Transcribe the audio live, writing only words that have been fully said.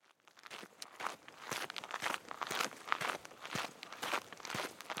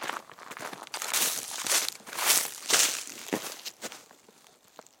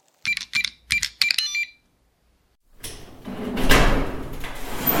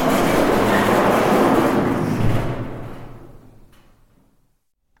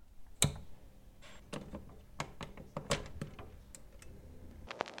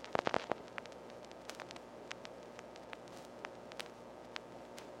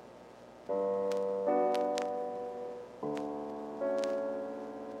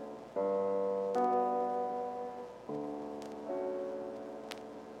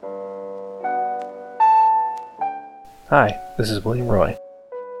Hi, this is William Roy.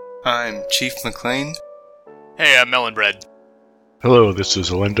 I'm Chief McLean. Hey, I'm Melonbread. Hello, this is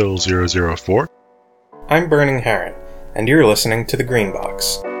Alendo004. I'm Burning Heron, and you're listening to The Green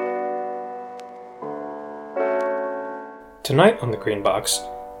Box. Tonight on The Green Box,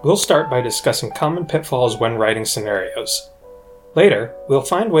 we'll start by discussing common pitfalls when writing scenarios. Later, we'll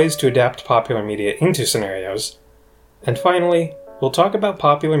find ways to adapt popular media into scenarios. And finally, we'll talk about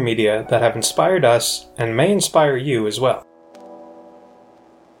popular media that have inspired us and may inspire you as well.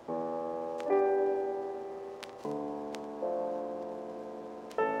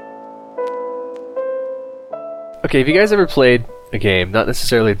 Okay, have you guys ever played a game, not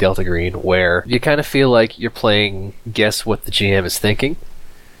necessarily Delta Green, where you kind of feel like you're playing guess what the GM is thinking?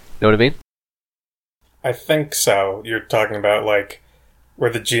 Know what I mean? I think so. You're talking about, like, where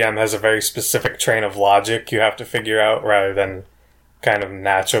the GM has a very specific train of logic you have to figure out rather than kind of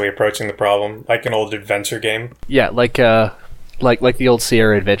naturally approaching the problem, like an old adventure game. Yeah, like the old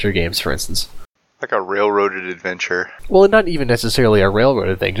Sierra adventure games, for instance. Like a railroaded adventure. Well, not even necessarily a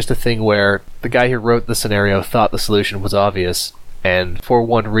railroaded thing, just a thing where the guy who wrote the scenario thought the solution was obvious, and for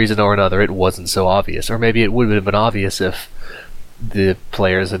one reason or another it wasn't so obvious. Or maybe it would have been obvious if the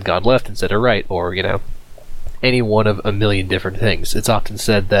players had gone left instead of right, or, you know, any one of a million different things. It's often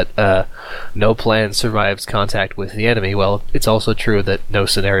said that no plan survives contact with the enemy. Well, it's also true that no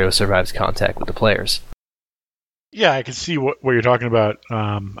scenario survives contact with the players. Yeah, I can see what you're talking about.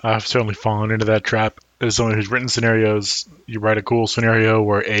 I've certainly fallen into that trap. As someone who's written scenarios, you write a cool scenario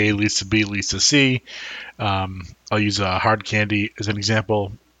where A leads to B leads to C. I'll use Hard Candy as an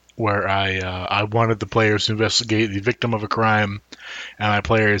example, where I wanted the players to investigate the victim of a crime, and my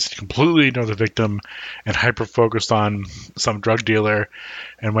players completely ignored the victim and hyper-focused on some drug dealer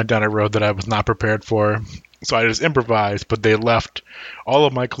and went down a road that I was not prepared for. So I just improvised, but they left all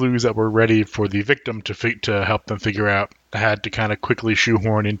of my clues that were ready for the victim to help them figure out. I had to kind of quickly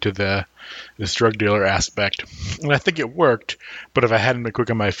shoehorn into this drug dealer aspect. And I think it worked, but if I hadn't been quick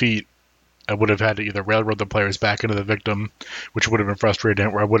on my feet, I would have had to either railroad the players back into the victim, which would have been frustrating,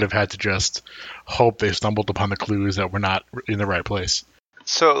 or I would have had to just hope they stumbled upon the clues that were not in the right place.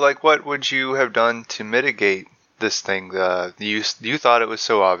 So, like, what would you have done to mitigate this thing? You thought it was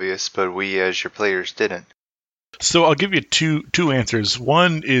so obvious, but we as your players didn't. So I'll give you two answers.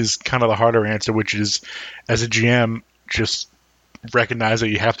 One is kind of the harder answer, which is, as a GM, just recognize that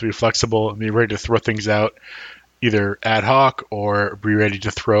you have to be flexible and be ready to throw things out, either ad hoc or be ready to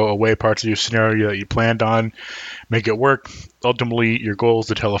throw away parts of your scenario that you planned on, make it work. Ultimately, your goal is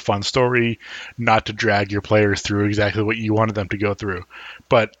to tell a fun story, not to drag your players through exactly what you wanted them to go through.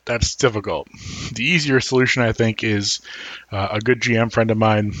 But that's difficult. The easier solution, I think, is a good GM friend of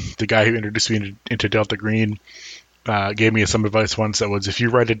mine, the guy who introduced me into Delta Green, gave me some advice once that was, if you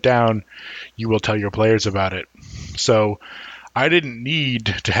write it down, you will tell your players about it. So I didn't need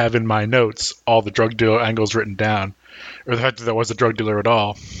to have in my notes all the drug dealer angles written down, or the fact that there was a drug dealer at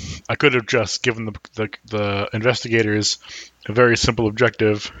all. I could have just given the investigators a very simple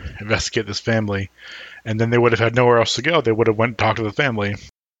objective: investigate this family, and then they would have had nowhere else to go. They would have went and talked to the family.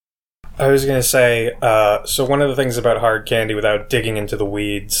 I was going to say, so one of the things about Hard Candy, without digging into the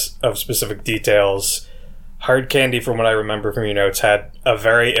weeds of specific details, Hard Candy, from what I remember from your notes, had a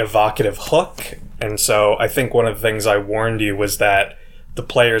very evocative hook, and so I think one of the things I warned you was that the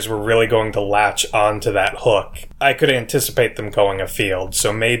players were really going to latch onto that hook. I could anticipate them going afield,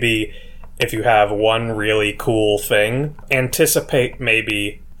 so maybe if you have one really cool thing, anticipate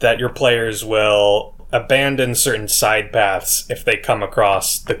maybe that your players will abandon certain side paths if they come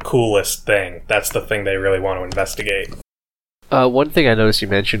across the coolest thing. That's the thing they really want to investigate. One thing I noticed you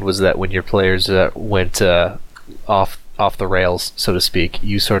mentioned was that when your players went off the rails, so to speak,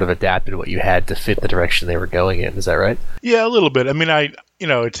 you sort of adapted what you had to fit the direction they were going in. Is that right? Yeah, a little bit. I mean,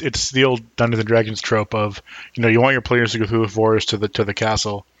 it's the old Dungeons and Dragons trope of, you want your players to go through the forest to the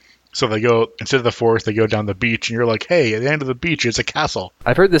castle. So they go, instead of the forest, they go down the beach, and you're like, hey, at the end of the beach, it's a castle.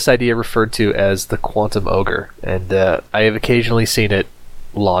 I've heard this idea referred to as the quantum ogre, and I have occasionally seen it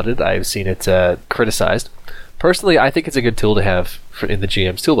lauded. I've seen it criticized. Personally, I think it's a good tool to have in the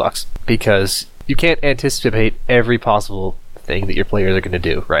GM's toolbox, because you can't anticipate every possible thing that your players are going to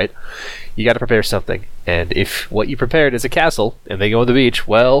do, right? You got to prepare something, and if what you prepared is a castle, and they go on the beach,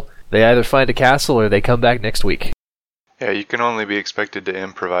 well, they either find a castle or they come back next week. Yeah, you can only be expected to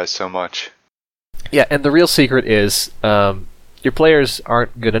improvise so much. Yeah, and the real secret is your players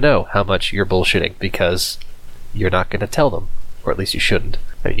aren't going to know how much you're bullshitting, because you're not going to tell them. or at least you shouldn't.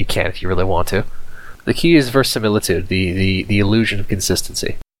 I mean, you can if you really want to. The key is verisimilitude, the illusion of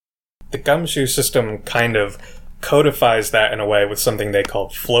consistency. The Gumshoe system kind of codifies that in a way with something they call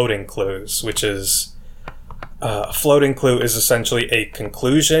floating clues, which is a floating clue is essentially a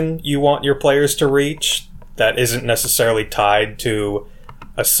conclusion you want your players to reach that isn't necessarily tied to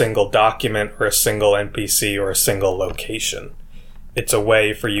a single document or a single NPC or a single location. It's a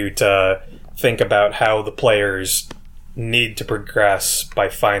way for you to think about how the players need to progress by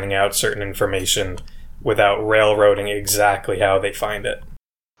finding out certain information without railroading exactly how they find it.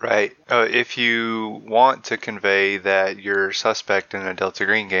 Right. If you want to convey that your suspect in a Delta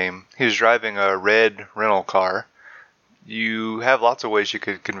Green game, he's driving a red rental car, you have lots of ways you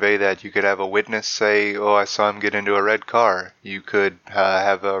could convey that. You could have a witness say, oh, I saw him get into a red car. You could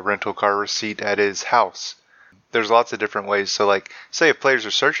have a rental car receipt at his house. There's lots of different ways. So, like, say if players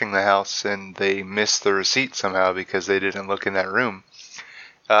are searching the house and they miss the receipt somehow because they didn't look in that room,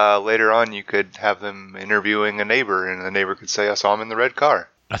 later on you could have them interviewing a neighbor, and the neighbor could say, I saw him in the red car.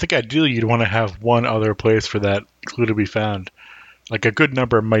 I think ideally you'd want to have one other place for that clue to be found. Like a good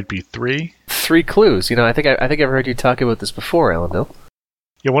number might be 3. 3 clues. You know, I think I've heard you talk about this before, Alan Bill.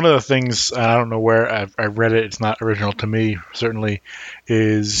 Yeah, one of the things, I don't know where I read it, it's not original to me, certainly,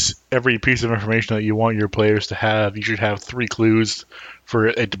 is every piece of information that you want your players to have, you should have 3 clues for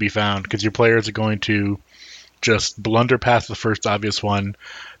it to be found, because your players are going to just blunder past the first obvious one.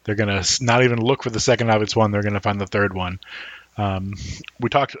 They're going to not even look for the second obvious one, they're going to find the third one. We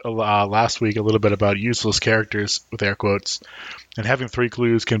talked last week a little bit about useless characters, with air quotes, and having 3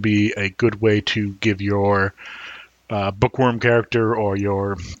 clues can be a good way to give your bookworm character or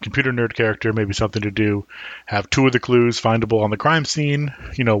your computer nerd character maybe something to do. Have 2 of the clues findable on the crime scene,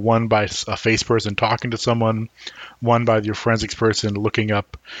 you know, one by a face person talking to someone, one by your forensics person looking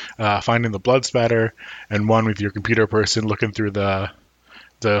up, finding the blood spatter, and one with your computer person looking through the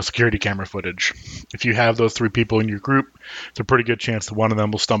security camera footage. If you have those 3 people in your group, it's a pretty good chance that one of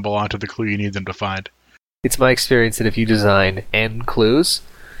them will stumble onto the clue you need them to find. It's my experience that if you design N clues,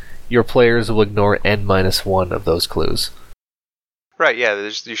 your players will ignore N-1 of those clues. Right, yeah,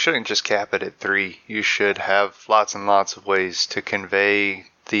 you shouldn't just cap it at 3. You should have lots and lots of ways to convey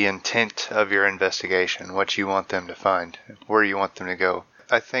the intent of your investigation, what you want them to find, where you want them to go.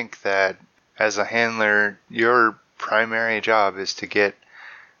 I think that as a handler, your primary job is to get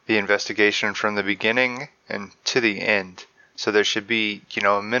the investigation from the beginning and to the end. So there should be, you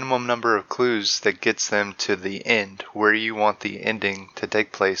know, a minimum number of clues that gets them to the end, where you want the ending to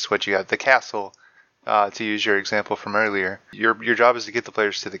take place. What you have, the castle, to use your example from earlier. Your job is to get the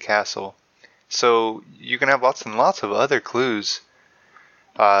players to the castle. So you can have lots and lots of other clues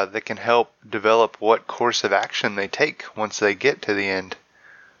that can help develop what course of action they take once they get to the end.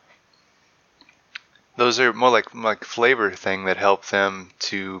 Those are more like flavor thing that help them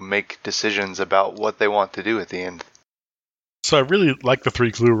to make decisions about what they want to do at the end. So I really like the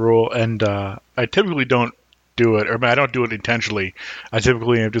 3 clue rule, and I typically don't do it, or I don't do it intentionally. I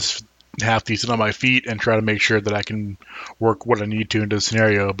typically am just half decent on my feet and try to make sure that I can work what I need to into the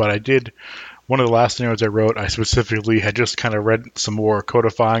scenario. But I did, one of the last scenarios I wrote, I specifically had just kind of read some more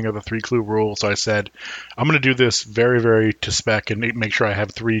codifying of the 3 clue rule. So I said, I'm going to do this very, very to spec and make sure I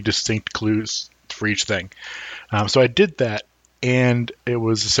have 3 distinct clues for each thing. So I did that, and it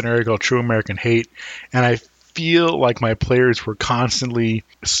was a scenario called True American Hate, and I feel like my players were constantly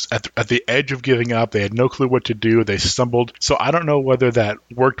at the edge of giving up. They had no clue what to do. They stumbled. So I don't know whether that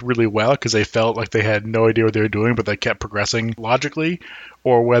worked really well because they felt like they had no idea what they were doing, but they kept progressing logically,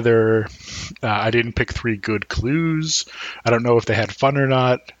 or whether I didn't pick 3 good clues. I don't know if they had fun or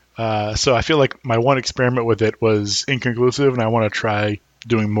not. So I feel like my one experiment with it was inconclusive, and I want to try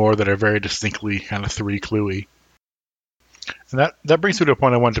doing more that are very distinctly kind of 3 cluey. And that brings me to a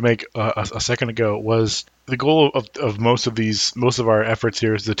point I wanted to make a second ago, was the goal of most of our efforts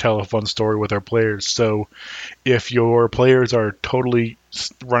here is to tell a fun story with our players. So if your players are totally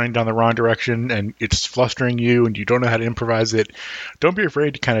running down the wrong direction and it's flustering you and you don't know how to improvise it, don't be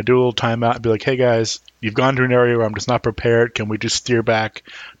afraid to kind of do a little timeout and be like, hey guys, you've gone to an area where I'm just not prepared. Can we just steer back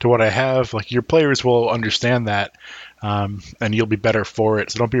to what I have? Like, your players will understand that. And you'll be better for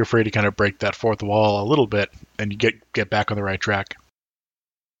it. So don't be afraid to kind of break that fourth wall a little bit and you get back on the right track.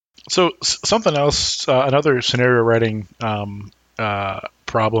 So something else, another scenario writing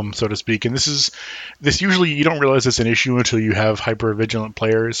problem, so to speak, and this usually you don't realize it's an issue until you have hyper-vigilant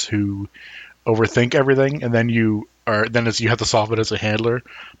players who overthink everything, and then you have to solve it as a handler.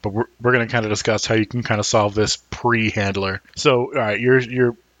 But we're going to kind of discuss how you can kind of solve this pre-handler. So all right,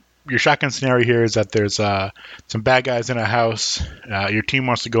 you're your shotgun scenario here is that there's some bad guys in a house. Your team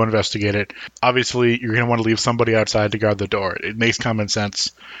wants to go investigate it. Obviously, you're going to want to leave somebody outside to guard the door. It makes common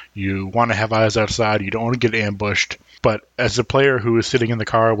sense. You want to have eyes outside. You don't want to get ambushed. But as a player who is sitting in the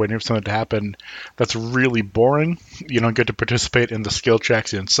car waiting for something to happen, that's really boring. You don't get to participate in the skill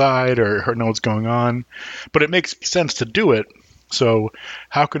checks inside or know what's going on. But it makes sense to do it. So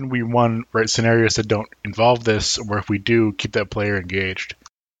how can we, write scenarios that don't involve this, or if we do, keep that player engaged?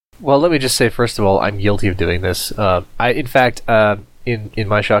 Well, let me just say, first of all, I'm guilty of doing this. In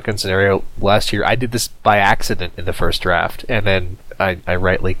my shotgun scenario last year, I did this by accident in the first draft, and then I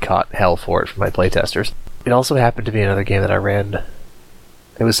rightly caught hell for it from my playtesters. It also happened to be another game that I ran.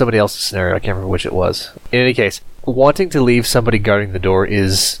 It was somebody else's scenario, I can't remember which it was. In any case, wanting to leave somebody guarding the door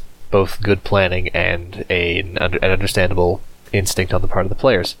is both good planning and an understandable instinct on the part of the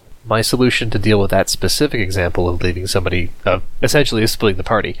players. My solution to deal with that specific example of leaving somebody, essentially splitting the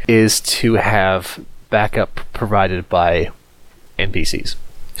party, is to have backup provided by NPCs.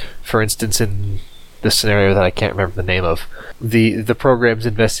 For instance, in this scenario that I can't remember the name of, the program's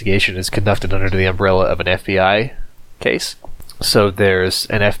investigation is conducted under the umbrella of an FBI case. So there's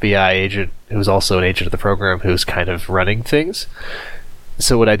an FBI agent who's also an agent of the program who's kind of running things.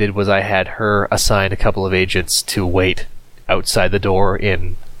 So what I did was I had her assign a couple of agents to wait outside the door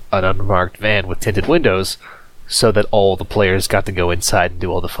in an unmarked van with tinted windows so that all the players got to go inside and do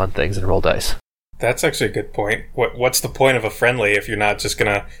all the fun things and roll dice. That's actually a good point. What's the point of a friendly if you're not just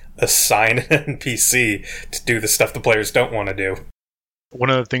going to assign an NPC to do the stuff the players don't want to do? One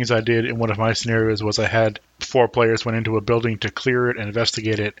of the things I did in one of my scenarios was I had 4 players went into a building to clear it and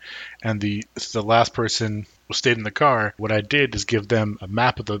investigate it, and the last person stayed in the car. What I did is give them a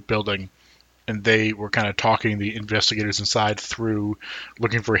map of the building, and they were kind of talking the investigators inside through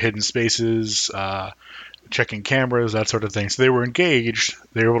looking for hidden spaces, checking cameras, that sort of thing. So they were engaged.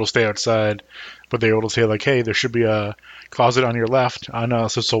 They were able to stay outside, but they were able to say, like, hey, there should be a closet on your left. Oh, no,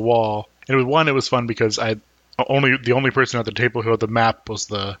 it's just a wall. And it was fun because the only person at the table who had the map was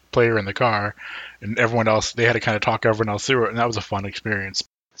the player in the car, and everyone else, they had to kind of talk everyone else through it, and that was a fun experience.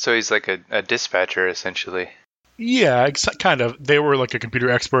 So he's like a dispatcher, essentially. Yeah, kind of. They were like a computer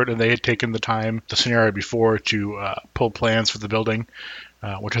expert, and they had taken the time, the scenario before, to pull plans for the building,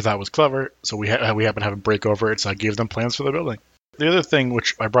 which I thought was clever. So we happened to have a break over it, so I gave them plans for the building. The other thing,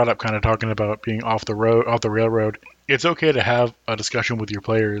 which I brought up kind of talking about being off the railroad, it's okay to have a discussion with your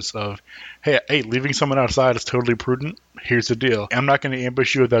players of, hey, leaving someone outside is totally prudent. Here's the deal. I'm not going to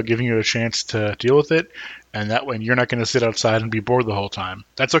ambush you without giving you a chance to deal with it, and that way you're not going to sit outside and be bored the whole time.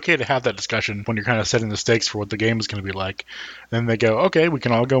 That's okay to have that discussion when you're kind of setting the stakes for what the game is going to be like. Then they go, okay, we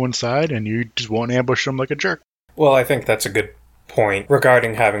can all go inside, and you just won't ambush them like a jerk. Well, I think that's a good point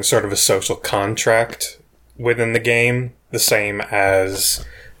regarding having sort of a social contract within the game, the same as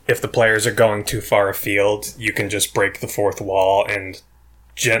if the players are going too far afield, you can just break the fourth wall and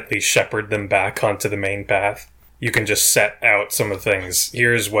gently shepherd them back onto the main path. You can just set out some of the things.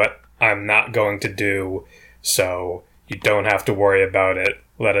 Here's what I'm not going to do, so you don't have to worry about it.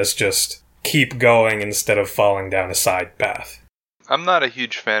 Let us just keep going instead of falling down a side path. I'm not a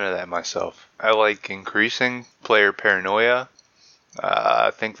huge fan of that myself. I like increasing player paranoia.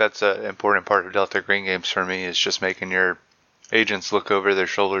 I think that's an important part of Delta Green games for me, is just making your agents look over their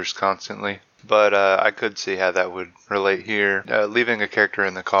shoulders constantly. But I could see how that would relate here. Leaving a character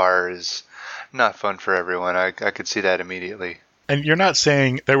in the car is not fun for everyone. I could see that immediately. And you're not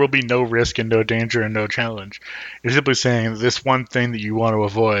saying there will be no risk and no danger and no challenge. You're simply saying this one thing that you want to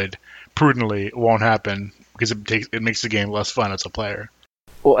avoid prudently won't happen because it makes the game less fun as a player.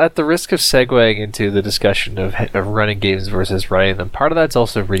 Well, at the risk of segueing into the discussion of running games versus running them, part of that's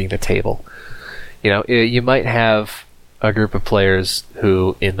also reading the table. You know, you might have a group of players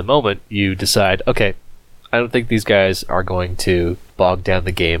who, in the moment, you decide, okay, I don't think these guys are going to bog down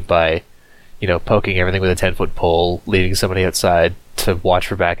the game by, poking everything with a 10-foot pole, leaving somebody outside to watch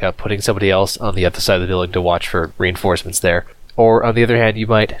for backup, putting somebody else on the other side of the building to watch for reinforcements there. Or, on the other hand, you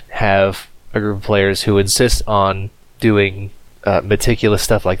might have a group of players who insist on doing meticulous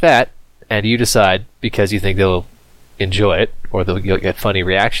stuff like that, and you decide, because you think they'll enjoy it, or you'll get funny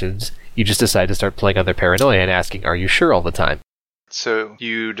reactions, you just decide to start playing on their paranoia and asking, are you sure all the time? So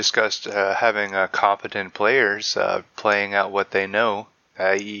you discussed having competent players playing out what they know,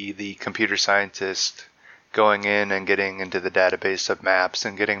 i.e. the computer scientist going in and getting into the database of maps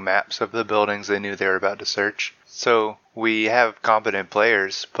and getting maps of the buildings they knew they were about to search. So we have competent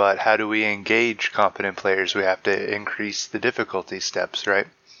players, but how do we engage competent players? We have to increase the difficulty steps, right?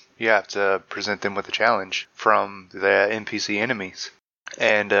 You have to present them with a challenge from the NPC enemies.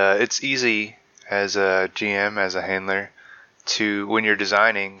 And it's easy as a GM, as a handler, to, when you're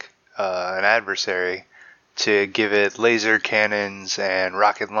designing an adversary, to give it laser cannons and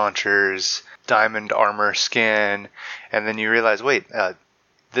rocket launchers, diamond armor skin, and then you realize, wait,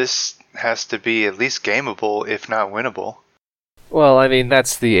 this has to be at least gameable, if not winnable. Well, I mean,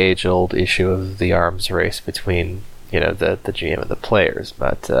 that's the age-old issue of the arms race between, the GM and the players,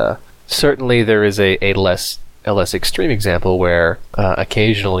 but certainly there is a less extreme example where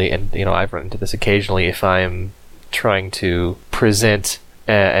occasionally, and I've run into this occasionally, if I'm trying to present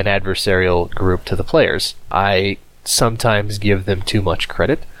an adversarial group to the players, I sometimes give them too much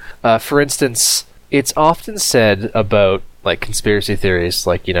credit. For instance, it's often said about conspiracy theories,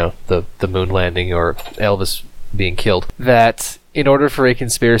 the moon landing or Elvis being killed, that in order for a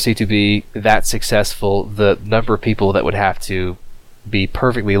conspiracy to be that successful, the number of people that would have to be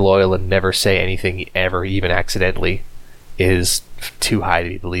perfectly loyal and never say anything ever, even accidentally, is too high to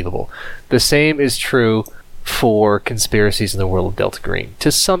be believable. The same is true for conspiracies in the world of Delta Green.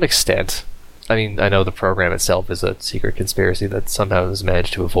 To some extent, I mean, I know the program itself is a secret conspiracy that somehow has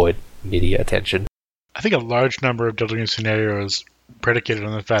managed to avoid media attention. I think a large number of Delta Green scenarios predicated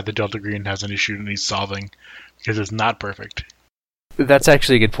on the fact that Delta Green has an issue that needs solving because it's not perfect. That's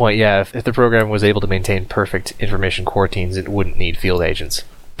actually a good point, yeah. If the program was able to maintain perfect information core teams, it wouldn't need field agents.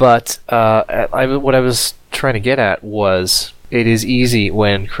 But what I was trying to get at was, it is easy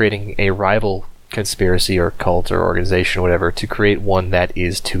when creating a rival conspiracy or cult or organization or whatever to create one that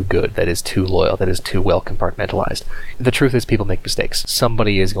is too good, that is too loyal, that is too well compartmentalized. The truth is, people make mistakes.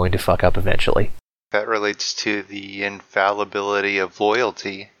 Somebody is going to fuck up eventually. That relates to the infallibility of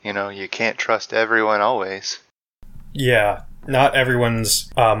loyalty. You can't trust everyone always. Yeah, not everyone's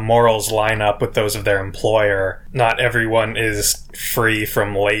morals line up with those of their employer. Not everyone is free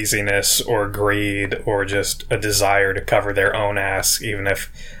from laziness or greed or just a desire to cover their own ass, even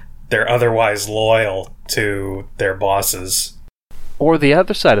if they're otherwise loyal to their bosses. Or the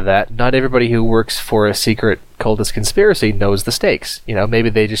other side of that, not everybody who works for a secret cultist conspiracy knows the stakes. Maybe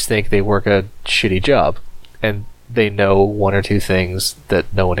they just think they work a shitty job, and they know one or two things that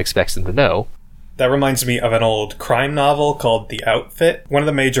no one expects them to know. That reminds me of an old crime novel called The Outfit. One of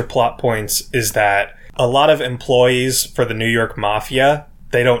the major plot points is that a lot of employees for the New York Mafia,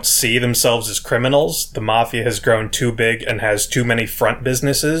 they don't see themselves as criminals. The Mafia has grown too big and has too many front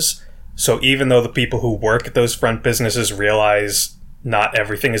businesses. So even though the people who work at those front businesses realize not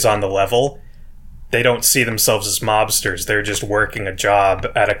everything is on the level, they don't see themselves as mobsters. They're just working a job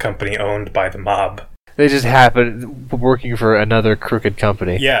at a company owned by the mob. They just happen working for another crooked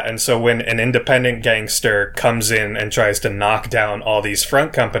company. Yeah, and so when an independent gangster comes in and tries to knock down all these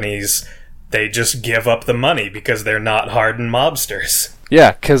front companies, they just give up the money because they're not hardened mobsters.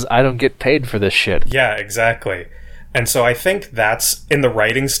 Yeah, because I don't get paid for this shit. Yeah, exactly. And so I think that's, in the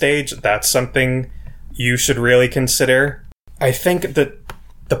writing stage, that's something you should really consider. I think that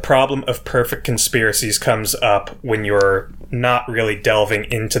the problem of perfect conspiracies comes up when you're not really delving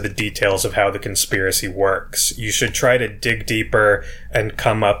into the details of how the conspiracy works. You should try to dig deeper and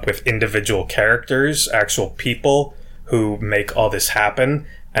come up with individual characters, actual people who make all this happen,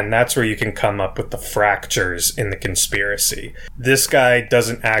 and that's where you can come up with the fractures in the conspiracy. This guy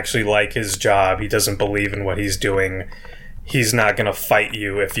doesn't actually like his job. He doesn't believe in what he's doing. He's not going to fight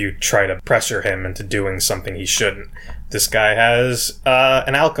you if you try to pressure him into doing something he shouldn't. This guy has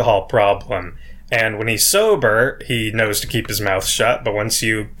an alcohol problem, and when he's sober, he knows to keep his mouth shut, but once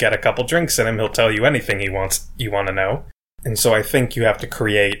you get a couple drinks in him, he'll tell you anything you want to know. And so I think you have to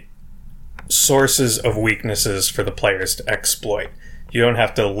create sources of weaknesses for the players to exploit. You don't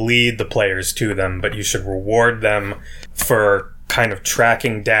have to lead the players to them, but you should reward them for kind of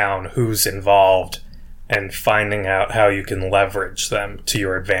tracking down who's involved and finding out how you can leverage them to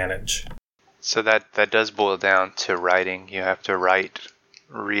your advantage. So that does boil down to writing. You have to write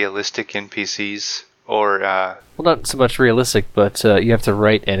realistic NPCs, or well, not so much realistic, but you have to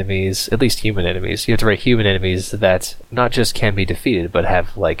write enemies, at least human enemies. You have to write human enemies that not just can be defeated, but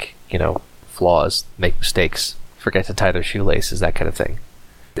have, flaws, make mistakes, forget to tie their shoelaces, that kind of thing.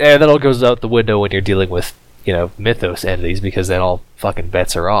 And that all goes out the window when you're dealing with, mythos entities, because then all fucking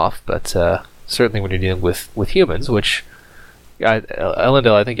bets are off. But certainly when you're dealing with humans, which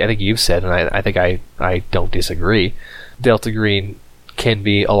Elendil, I think you've said, and I think I don't disagree. Delta Green can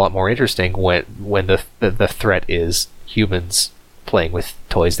be a lot more interesting when the threat is humans playing with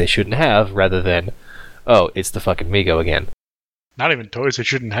toys they shouldn't have, rather than, oh, it's the fucking Migo again. Not even toys they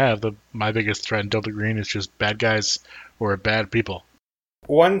shouldn't have. My biggest threat in Delta Green is just bad guys or bad people.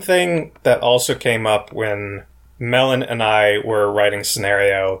 One thing that also came up when Melon and I were writing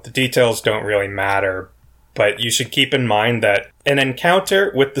scenario, the details don't really matter, but you should keep in mind that an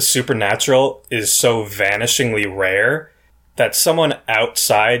encounter with the supernatural is so vanishingly rare that someone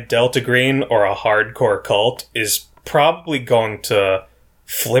outside Delta Green or a hardcore cult is probably going to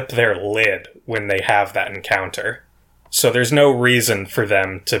flip their lid when they have that encounter. So there's no reason for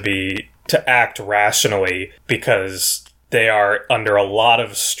them to act rationally because they are under a lot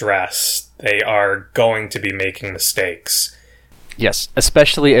of stress. They are going to be making mistakes. Yes,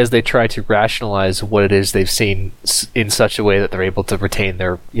 especially as they try to rationalize what it is they've seen in such a way that they're able to retain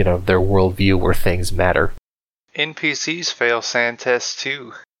their worldview where things matter. NPCs fail sand tests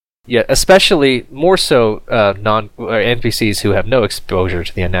too. Yeah, especially more so NPCs who have no exposure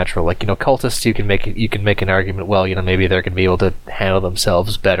to the unnatural. Like, cultists, you can make an argument. Well, maybe they're going to be able to handle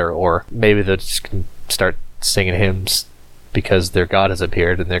themselves better, or maybe they'll just start singing hymns because their god has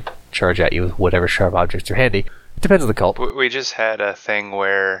appeared and they charge at you with whatever sharp objects are handy. It depends on the cult. We just had a thing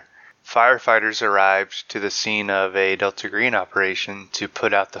where firefighters arrived to the scene of a Delta Green operation to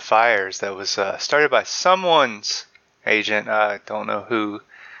put out the fires that was started by someone's agent. I don't know who,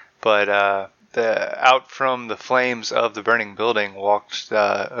 but out from the flames of the burning building walked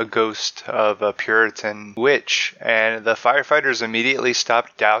a ghost of a Puritan witch, and the firefighters immediately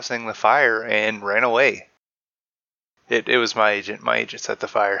stopped dousing the fire and ran away. It was my agent. My agent set the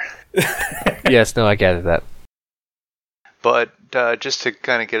fire. Yes, no, I gathered that. But just to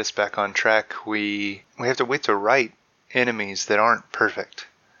kind of get us back on track, we have to write enemies that aren't perfect.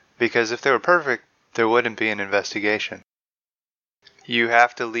 Because if they were perfect, there wouldn't be an investigation. You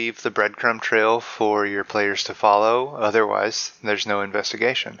have to leave the breadcrumb trail for your players to follow, otherwise there's no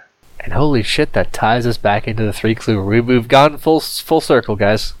investigation. And holy shit, that ties us back into the 3 clue. We've gone full circle,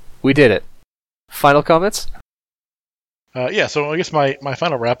 guys. We did it. Final comments? So I guess my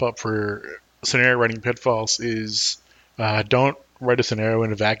final wrap-up for scenario writing pitfalls is don't write a scenario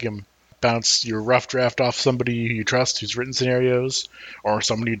in a vacuum. Bounce your rough draft off somebody who you trust who's written scenarios, or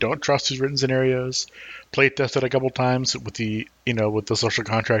somebody you don't trust who's written scenarios. Play test it a couple times with the social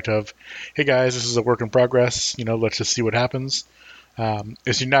contract of, hey guys, this is a work in progress. Let's just see what happens.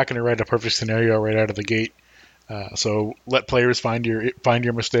 Is you're not going to write a perfect scenario right out of the gate. So let players find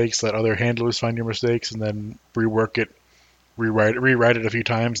your mistakes, let other handlers find your mistakes, and then rework it, rewrite it a few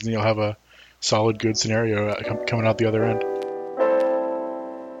times, and you'll have a solid, good scenario coming out the other end.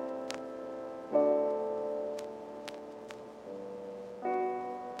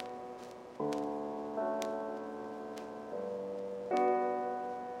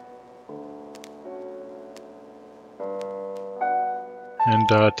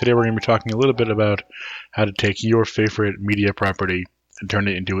 And today we're going to be talking a little bit about how to take your favorite media property and turn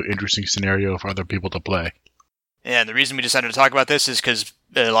it into an interesting scenario for other people to play. And the reason we decided to talk about this is because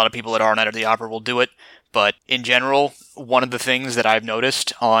a lot of people at our Night of the Opera will do it. But in general, one of the things that I've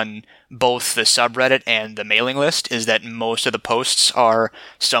noticed on both the subreddit and the mailing list is that most of the posts are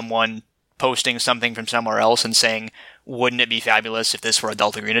someone posting something from somewhere else and saying, wouldn't it be fabulous if this were a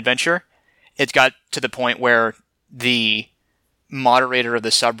Delta Green adventure? It got to the point where the moderator of the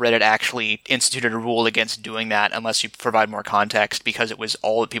subreddit actually instituted a rule against doing that unless you provide more context, because it was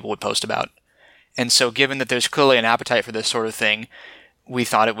all that people would post about. And so given that there's clearly an appetite for this sort of thing, we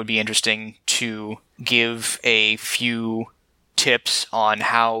thought it would be interesting to give a few tips on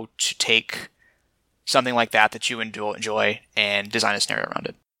how to take something like that you enjoy and design a scenario around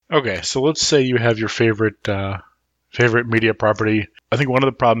it. Okay, so let's say you have your favorite media property. I think one of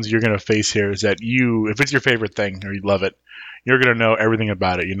the problems you're going to face here is that if it's your favorite thing or you love it, you're going to know everything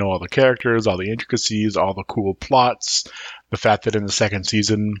about it. You know all the characters, all the intricacies, all the cool plots, the fact that in the second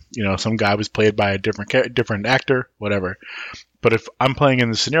season, some guy was played by a different actor, whatever. But if I'm playing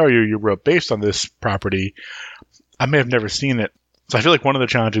in the scenario you wrote based on this property, I may have never seen it. So I feel like one of the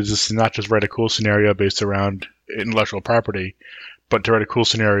challenges is to not just write a cool scenario based around intellectual property, but to write a cool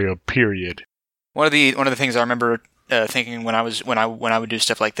scenario, period. One of the things I remember thinking when I would do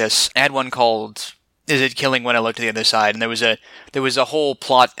stuff like this, I had one called "Is It Killing When I Look to the Other Side?" and there was a whole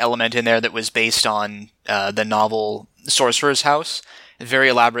plot element in there that was based on the novel Sorcerer's House, a very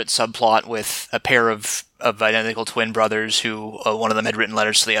elaborate subplot with a pair of identical twin brothers who one of them had written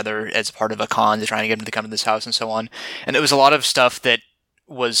letters to the other as part of a con to try and get them to come to this house and so on. And it was a lot of stuff that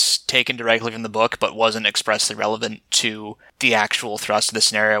was taken directly from the book but wasn't expressly relevant to the actual thrust of the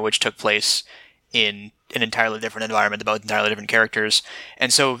scenario, which took place in an entirely different environment about entirely different characters.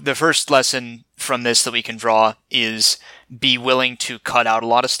 And so the first lesson from this that we can draw is be willing to cut out a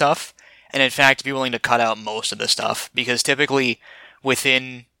lot of stuff, and in fact be willing to cut out most of the stuff, because typically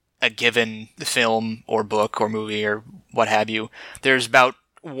within a given film or book or movie or what have you, there's about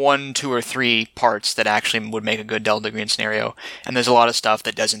 1, 2, or 3 parts that actually would make a good Delta Green scenario, and there's a lot of stuff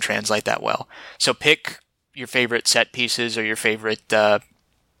that doesn't translate that well. So pick your favorite set pieces or your favorite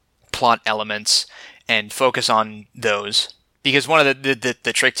plot elements and focus on those Because one of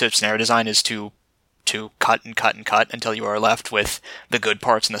the tricks of scenario design is to cut and cut and cut until you are left with the good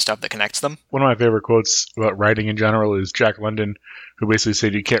parts and the stuff that connects them. One of my favorite quotes about writing in general is Jack London, who basically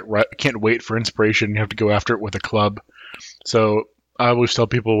said you can't wait for inspiration. You have to go after it with a club. So I always tell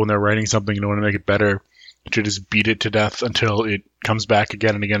people when they're writing something and they want to make it better, to just beat it to death until it comes back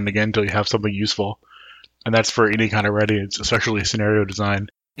again and again and again until you have something useful. And that's for any kind of writing, it's especially scenario design.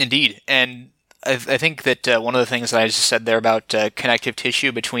 Indeed. And I think that one of the things that I just said there about connective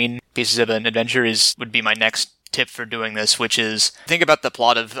tissue between pieces of an adventure would be my next tip for doing this, which is think about the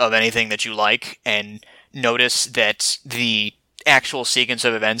plot of anything that you like and notice that the actual sequence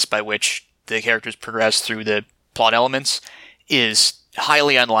of events by which the characters progress through the plot elements is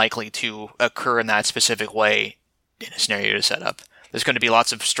highly unlikely to occur in that specific way in a scenario to set up. There's going to be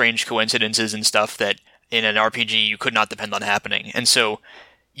lots of strange coincidences and stuff that in an RPG you could not depend on happening. And so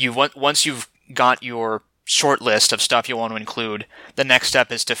once you've got your short list of stuff you want to include, the next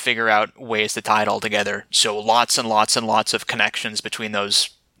step is to figure out ways to tie it all together. So lots and lots and lots of connections between those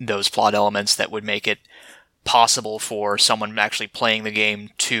plot elements that would make it possible for someone actually playing the game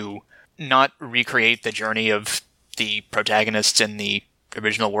to not recreate the journey of the protagonists in the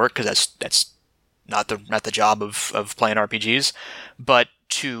original work, because that's not the job of playing RPGs, but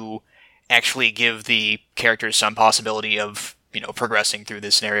to actually give the characters some possibility of progressing through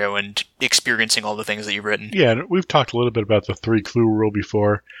this scenario and experiencing all the things that you've written. Yeah, and we've talked a little bit about the 3-clue rule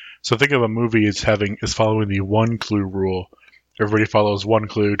before. So think of a movie as following the 1-clue rule. Everybody follows 1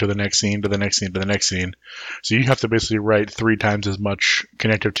 clue to the next scene, to the next scene, to the next scene. So you have to basically write 3 times as much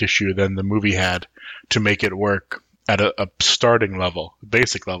connective tissue than the movie had to make it work at a starting level,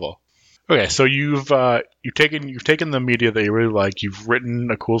 basic level. Okay, so you've taken the media that you really like, you've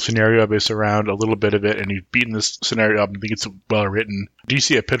written a cool scenario based around a little bit of it, and you've beaten this scenario up and think it's well written. Do you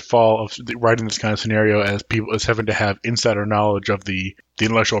see a pitfall of writing this kind of scenario as having to have insider knowledge of the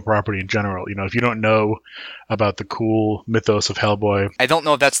intellectual property in general? If you don't know about the cool mythos of Hellboy. I don't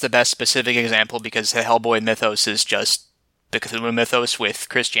know if that's the best specific example, because the Hellboy mythos is just the Cthulhu mythos with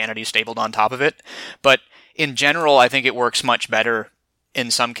Christianity stapled on top of it. But in general, I think it works much better in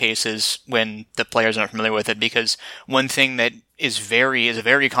some cases when the players aren't familiar with it, because one thing that is a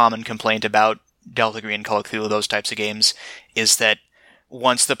very common complaint about Delta Green, Call of Cthulhu, those types of games, is that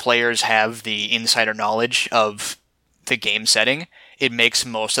once the players have the insider knowledge of the game setting, it makes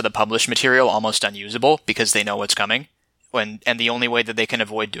most of the published material almost unusable because they know what's coming. And the only way that they can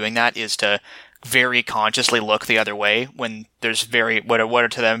avoid doing that is to very consciously look the other way when there's what are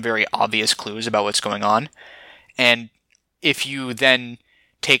to them very obvious clues about what's going on. And if you then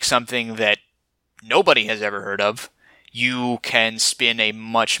take something that nobody has ever heard of, you can spin a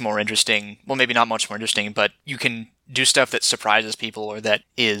much more interesting, well, maybe not much more interesting, but you can do stuff that surprises people or that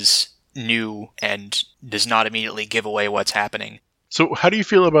is new and does not immediately give away what's happening. So how do you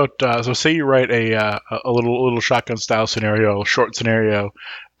feel about, so say you write a little shotgun style scenario, a short scenario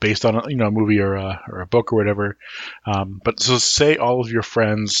based on a movie or a book or whatever, but so say all of your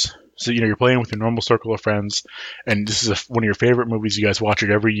friends, so you're playing with your normal circle of friends, and this is one of your favorite movies. You guys watch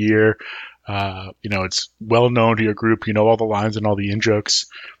it every year. It's well known to your group. You know all the lines and all the in jokes.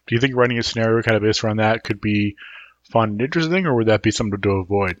 Do you think writing a scenario kind of based around that could be fun and interesting, or would that be something to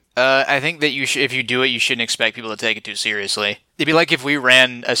avoid? I think that if you do it, you shouldn't expect people to take it too seriously. It'd be like if we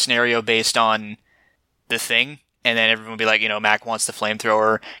ran a scenario based on The Thing, and then everyone would be like, Mac wants the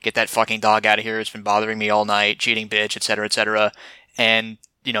flamethrower, get that fucking dog out of here, it's been bothering me all night, cheating bitch, etc., etc. And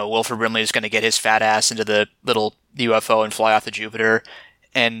Wilford Brimley is going to get his fat ass into the little UFO and fly off to Jupiter.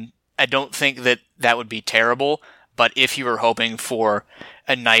 And I don't think that would be terrible, but if you were hoping for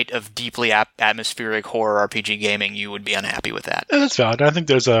a night of deeply atmospheric horror RPG gaming, you would be unhappy with that. Yeah, that's valid. I think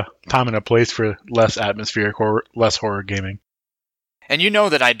there's a time and a place for less atmospheric horror, less horror gaming. And you know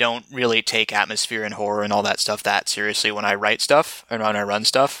that I don't really take atmosphere and horror and all that stuff that seriously when I write stuff and when I run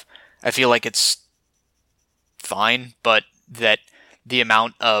stuff. I feel like it's fine, but that the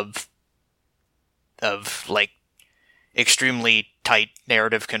amount of like extremely tight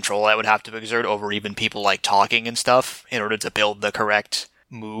narrative control I would have to exert over even people like talking and stuff in order to build the correct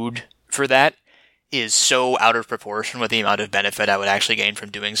mood for that is so out of proportion with the amount of benefit I would actually gain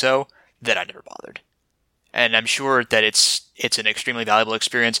from doing so that I never bothered. And I'm sure that it's an extremely valuable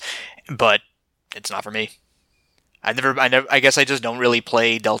experience, but it's not for me. I guess I just don't really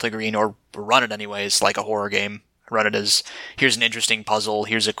play Delta Green or run it anyways like a horror game. Run it as, here's an interesting puzzle,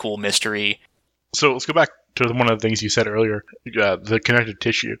 here's a cool mystery. So let's go back to one of the things you said earlier, the connective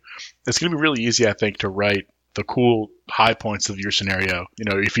tissue. It's going to be really easy, I think, to write the cool high points of your scenario.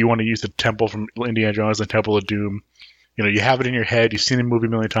 If you want to use the temple from Indiana Jones, the Temple of Doom, you have it in your head. You've seen the movie a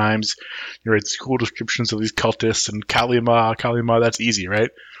million times. You write these cool descriptions of these cultists and Kalima. That's easy, right?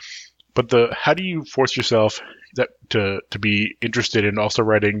 But how do you force yourself to be interested in also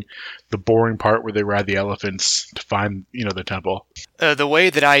writing the boring part where they ride the elephants to find the temple? The way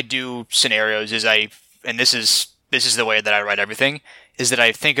that I do scenarios is and this is the way that I write everything, is that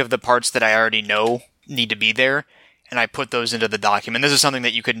I think of the parts that I already know need to be there, and I put those into the document. This is something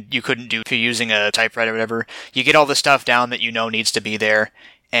that you couldn't do if you're using a typewriter or whatever. You get all the stuff down that you know needs to be there,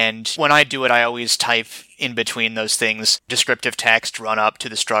 and when I do it, I always type in between those things descriptive text, run up to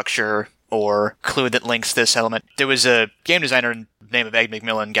the structure, or clue that links this element. There was a game designer named of Ed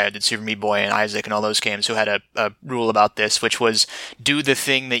McMillan, guy who did Super Meat Boy and Isaac and all those games, who had a rule about this, which was do the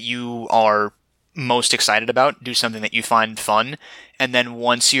thing that you are most excited about, do something that you find fun, and then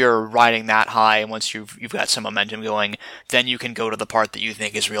once you're riding that high and once you've got some momentum going, then you can go to the part that you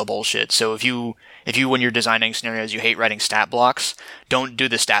think is real bullshit. So if you when you're designing scenarios, you hate writing stat blocks, don't do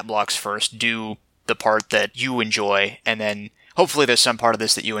the stat blocks first, do the part that you enjoy, and then hopefully there's some part of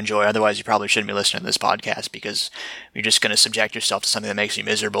this that you enjoy. Otherwise, you probably shouldn't be listening to this podcast, because you're just going to subject yourself to something that makes you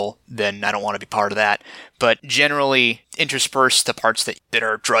miserable. Then I don't want to be part of that. But generally, intersperse the parts that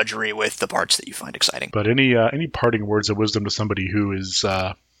are drudgery with the parts that you find exciting. But any parting words of wisdom to somebody who is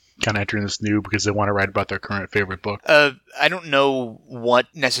kind of entering this new because they want to write about their current favorite book? I don't know what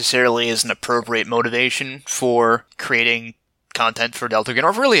necessarily is an appropriate motivation for creating content for Delta Green,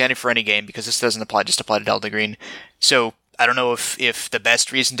 or really for any game, because this doesn't apply to Delta Green. So I don't know if the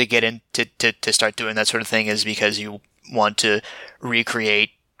best reason to get in to start doing that sort of thing is because you want to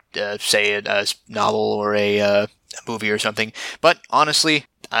recreate, say, a novel or a movie or something. But honestly,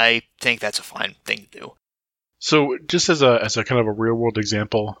 I think that's a fine thing to do. So, just as a kind of a real world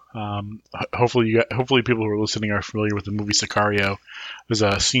example, hopefully people who are listening are familiar with the movie Sicario. There's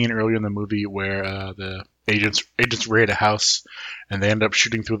a scene earlier in the movie where the agents raid a house, and they end up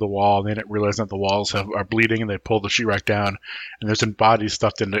shooting through the wall. And they end up realizing that the walls are bleeding, and they pull the sheetrock down, and there's bodies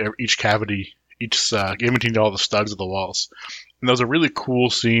stuffed into each cavity, in between all the studs of the walls. And that was a really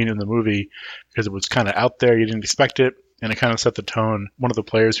cool scene in the movie because it was kind of out there. You didn't expect it, and it kind of set the tone. One of the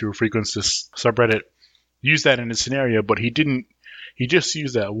players who frequents this subreddit used that in his scenario, but he didn't. He just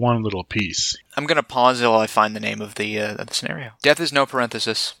used that one little piece. I'm going to pause while I find the name of the scenario. Death is no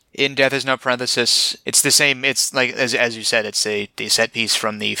parenthesis. In Death is no parenthesis, it's the same. It's like as you said, it's the set piece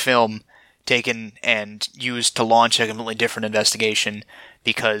from the film taken and used to launch a completely different investigation.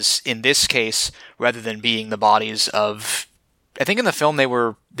 Because in this case, rather than being the bodies of, I think in the film they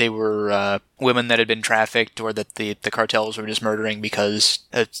were women that had been trafficked, or that the cartels were just murdering because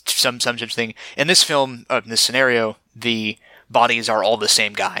some such thing. In this film, in this scenario, the bodies are all the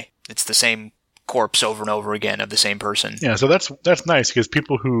same guy. It's the same corpse over and over again of the same person. Yeah, so that's nice, because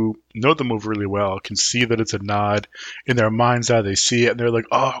people who know the movie really well can see that it's a nod in their mind's eye. They see it and they're like,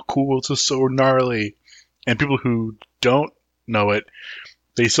 "Oh, cool! It's just so gnarly." And people who don't know it,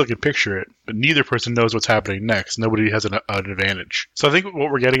 they still can picture it, but neither person knows what's happening next. Nobody has an advantage. So I think what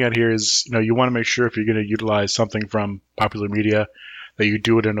we're getting at here is, you want to make sure if you're going to utilize something from popular media, that you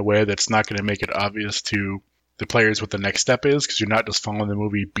do it in a way that's not going to make it obvious to the players what the next step is, because you're not just following the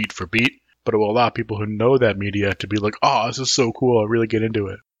movie beat for beat, but it will allow people who know that media to be like, "Oh, this is so cool, I'll really get into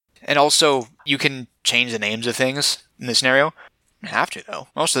it." And also, you can change the names of things in this scenario. You don't have to, though.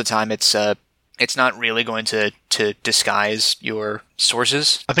 Most of the time, it's not really going to disguise your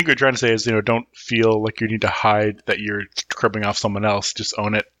sources. I think what you're trying to say is, don't feel like you need to hide that you're cribbing off someone else. Just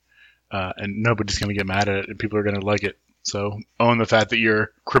own it, and nobody's going to get mad at it, and people are going to like it. So own the fact that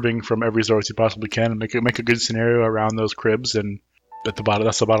you're cribbing from every source you possibly can, and make a good scenario around those cribs, and that's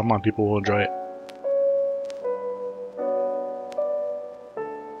the bottom line. People will enjoy it.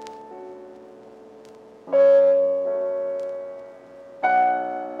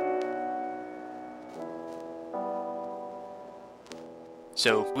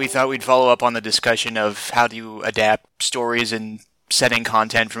 So we thought we'd follow up on the discussion of how do you adapt stories and setting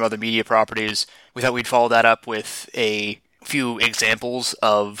content from other media properties. We thought we'd follow that up with a few examples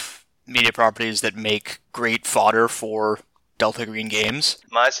of media properties that make great fodder for Delta Green games.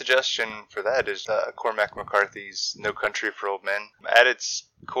 My suggestion for that is Cormac McCarthy's No Country for Old Men. At its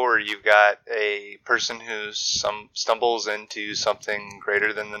core, you've got a person who stumbles into something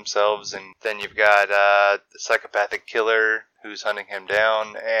greater than themselves, and then you've got the psychopathic killer who's hunting him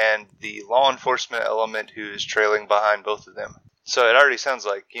down, and the law enforcement element who's trailing behind both of them. So it already sounds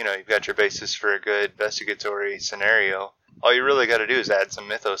like, you've got your basis for a good investigatory scenario. All you really got to do is add some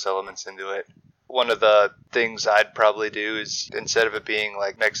mythos elements into it. One of the things I'd probably do is, instead of it being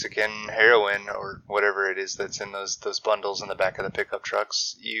like Mexican heroin or whatever it is that's in those bundles in the back of the pickup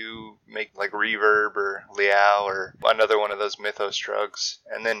trucks, you make like Reverb or Liao or another one of those Mythos drugs.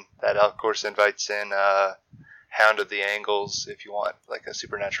 And then that, of course, invites in Hound of the Angles if you want like a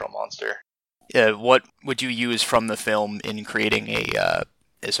supernatural monster. What would you use from the film in creating a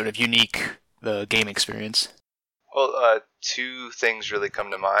sort of unique game experience? Well, two things really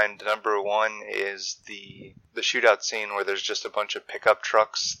come to mind. Number one is the shootout scene where there's just a bunch of pickup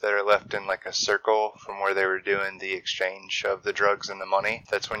trucks that are left in like a circle from where they were doing the exchange of the drugs and the money.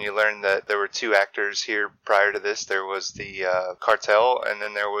 That's when you learn that there were two actors here prior to this. There was the cartel, and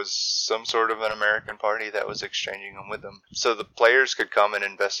then there was some sort of an American party that was exchanging them with them. So the players could come and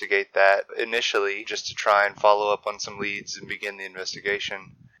investigate that initially just to try and follow up on some leads and begin the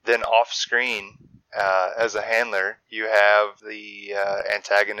investigation. Then off screen, as a handler, you have the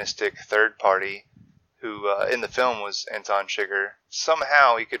antagonistic third party who in the film was Anton Chigurh.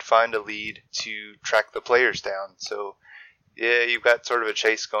 Somehow he could find a lead to track the players down. So yeah, you've got sort of a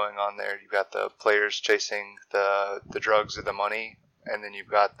chase going on there. You've got the players chasing the drugs or the money, and then you've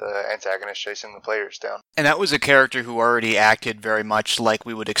got the antagonist chasing the players down. And that was a character who already acted very much like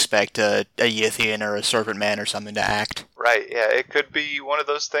we would expect a Yithian or a Serpent Man or something to act. Right, yeah, it could be one of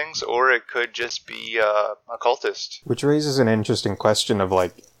those things, or it could just be a cultist. Which raises an interesting question of,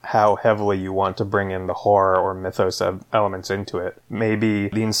 like, how heavily you want to bring in the horror or mythos elements into it. Maybe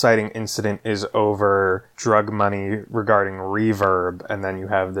the inciting incident is over drug money regarding Reverb, and then you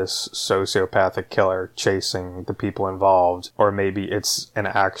have this sociopathic killer chasing the people involved. Or maybe it's an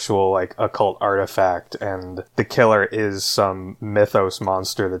actual, like, occult artifact, and the killer is some mythos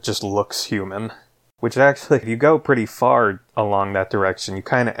monster that just looks human. Which actually, if you go pretty far along that direction, you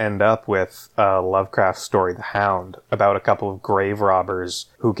kind of end up with Lovecraft's story, The Hound, about a couple of grave robbers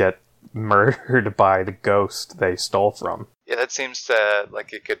who get murdered by the ghost they stole from. Yeah, that seems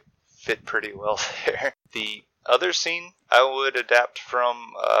like it could fit pretty well there. The other scene I would adapt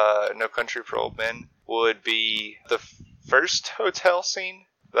from No Country for Old Men would be the first hotel scene.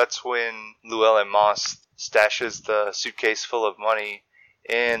 That's when Llewellyn Moss stashes the suitcase full of money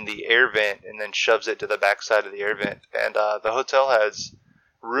in the air vent and then shoves it to the backside of the air vent. And the hotel has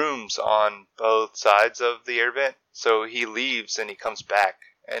rooms on both sides of the air vent. So he leaves and he comes back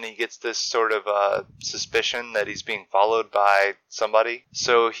and he gets this sort of suspicion that he's being followed by somebody.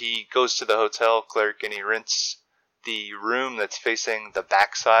 So he goes to the hotel clerk and he rents the room that's facing the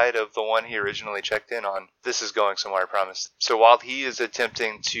backside of the one he originally checked in on. This is going somewhere, I promise. So while he is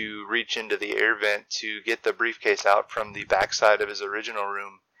attempting to reach into the air vent to get the briefcase out from the backside of his original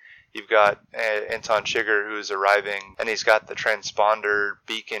room, you've got Anton Chigurh who is arriving, and he's got the transponder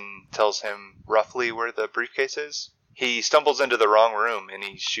beacon tells him roughly where the briefcase is. He stumbles into the wrong room and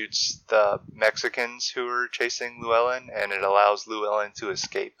he shoots the Mexicans who are chasing Llewellyn, and it allows Llewellyn to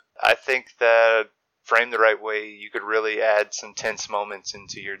escape. I think that framed the right way, you could really add some tense moments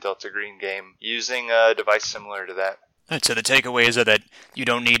into your Delta Green game using a device similar to that. Right, so the takeaways are that you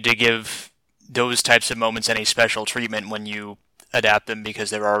don't need to give those types of moments any special treatment when you adapt them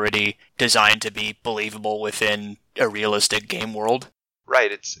because they're already designed to be believable within a realistic game world.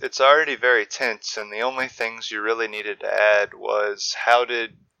 Right, it's already very tense, and the only things you really needed to add was how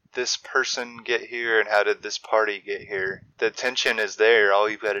did this person get here and how did this party get here. The tension is there, all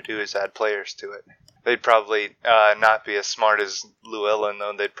you've got to do is add players to it. They'd probably not be as smart as Llewellyn,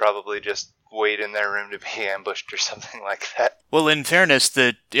 though. They'd probably just wait in their room to be ambushed or something like that. Well, in fairness,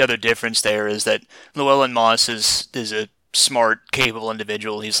 the other difference there is that Llewellyn Moss is a smart, capable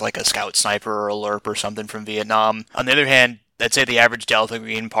individual. He's like a scout sniper or a LRP or something from Vietnam. On the other hand, I'd say the average Delta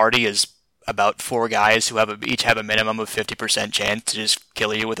Green party is about 4 guys who each have a minimum of 50% chance to just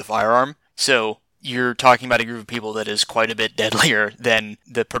kill you with a firearm. So you're talking about a group of people that is quite a bit deadlier than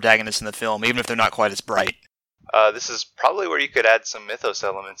the protagonists in the film, even if they're not quite as bright. This is probably where you could add some mythos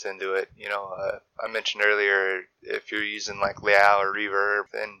elements into it. You know, I mentioned earlier, if you're using like Liao or Reverb,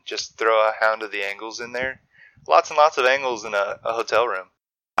 then just throw a Hound of the Angles in there. Lots and lots of angles in a hotel room.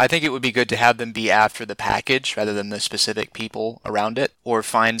 I think it would be good to have them be after the package rather than the specific people around it, or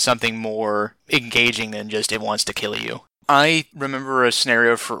find something more engaging than just it wants to kill you. I remember a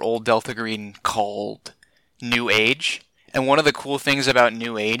scenario for old Delta Green called New Age. And one of the cool things about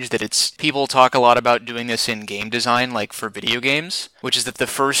New Age that people talk a lot about doing this in game design, like for video games, which is that the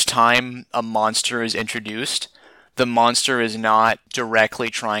first time a monster is introduced, the monster is not directly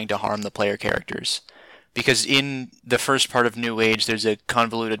trying to harm the player characters. Because in the first part of New Age, there's a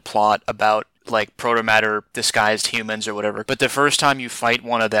convoluted plot about like protomatter disguised humans or whatever. But the first time you fight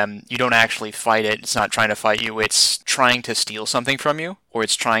one of them, you don't actually fight it. It's not trying to fight you. It's trying to steal something from you, or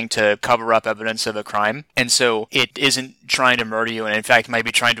it's trying to cover up evidence of a crime. And so it isn't trying to murder you, and in fact might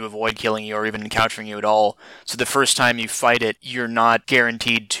be trying to avoid killing you or even encountering you at all. So the first time you fight it, you're not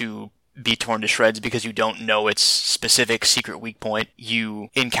guaranteed to be torn to shreds because you don't know its specific secret weak point. You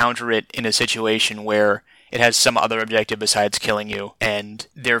encounter it in a situation where it has some other objective besides killing you, and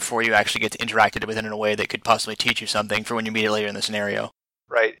therefore you actually get to interact with it in a way that could possibly teach you something for when you meet it later in the scenario.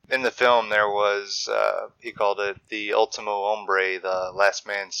 Right. In the film, there was, he called it the Ultimo Hombre, the last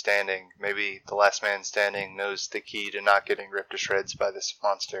man standing. Maybe the last man standing knows the key to not getting ripped to shreds by this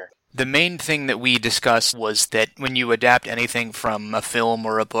monster. The main thing that we discussed was that when you adapt anything from a film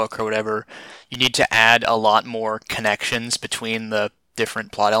or a book or whatever, you need to add a lot more connections between the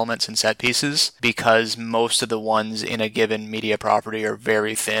different plot elements and set pieces, because most of the ones in a given media property are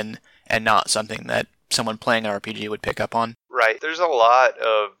very thin and not something that someone playing an RPG would pick up on. Right. There's a lot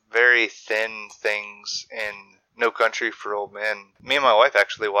of very thin things in No Country for Old Men. Me and my wife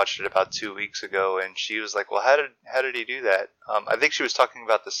actually watched it about 2 weeks ago, and she was like, well, how did he do that? I think she was talking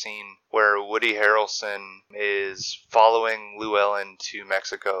about the scene where Woody Harrelson is following Llewellyn to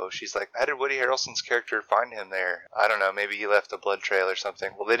Mexico. She's like, how did Woody Harrelson's character find him there? I don't know, maybe he left a blood trail or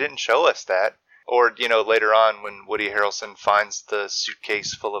something. Well, they didn't show us that. Or, later on when Woody Harrelson finds the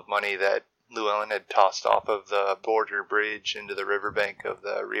suitcase full of money that Llewellyn had tossed off of the border bridge into the riverbank of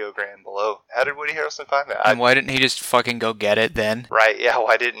the Rio Grande below. How did Woody Harrelson find that? And why didn't he just fucking go get it then? Right, yeah,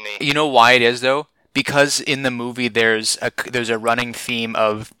 why didn't he? You know why it is, though? Because in the movie there's a running theme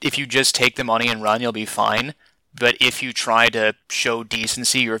of if you just take the money and run, you'll be fine. But if you try to show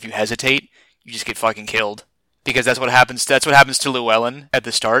decency or if you hesitate, you just get fucking killed. Because that's what happens to Llewellyn at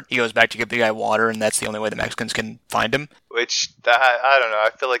the start. He goes back to give the guy water, and that's the only way the Mexicans can find him. Which, I don't know, I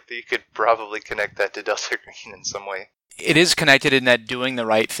feel like you could probably connect that to Delta Green in some way. It is connected in that doing the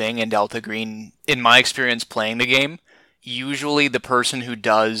right thing in Delta Green, in my experience playing the game, usually the person who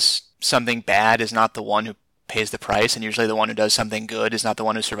does something bad is not the one who pays the price, and usually the one who does something good is not the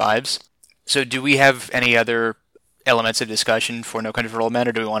one who survives. So do we have any other elements of discussion for No Country for Old Men,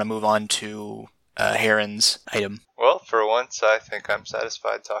 or do we want to move on to Heron's item? Well, for once, I think I'm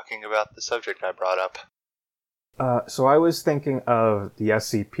satisfied talking about the subject I brought up. So I was thinking of the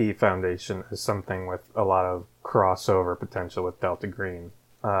SCP Foundation as something with a lot of crossover potential with Delta Green.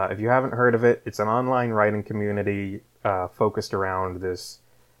 If you haven't heard of it, it's an online writing community focused around this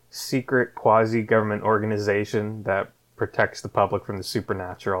secret quasi-government organization that protects the public from the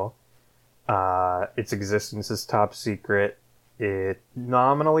supernatural. Its existence is top secret. It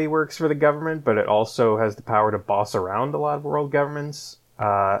nominally works for the government, but it also has the power to boss around a lot of world governments.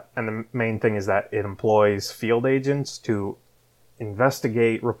 And the main thing is that it employs field agents to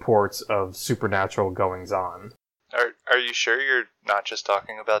investigate reports of supernatural goings-on. Are you sure you're not just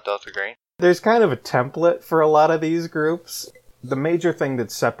talking about Delta Green? There's kind of a template for a lot of these groups. The major thing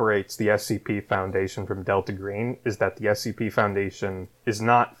that separates the SCP Foundation from Delta Green is that the SCP Foundation is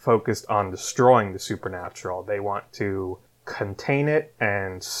not focused on destroying the supernatural. They want to contain it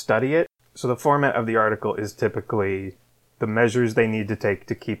and study it. So the format of the article is typically the measures they need to take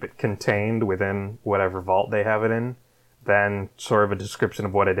to keep it contained within whatever vault they have it in, then sort of a description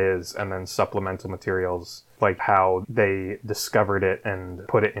of what it is, and then supplemental materials like how they discovered it and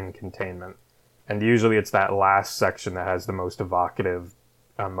put it in containment. And usually it's that last section that has the most evocative,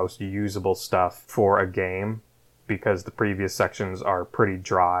 most usable stuff for a game, because the previous sections are pretty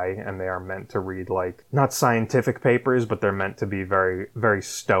dry and they are meant to read like, not scientific papers, but they're meant to be very, very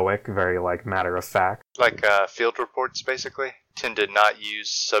stoic, very like matter of fact. Like field reports, basically? Tend to not use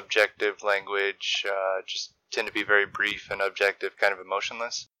subjective language, just tend to be very brief and objective, kind of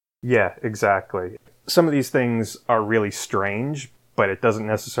emotionless. Yeah, exactly. Some of these things are really strange, but it doesn't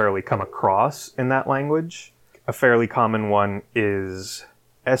necessarily come across in that language. A fairly common one is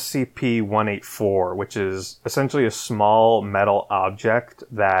SCP-184, which is essentially a small metal object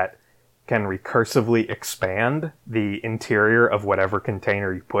that can recursively expand the interior of whatever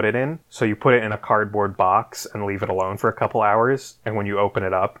container you put it in. So you put it in a cardboard box and leave it alone for a couple hours, and when you open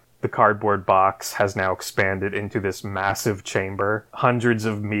it up, the cardboard box has now expanded into this massive chamber, hundreds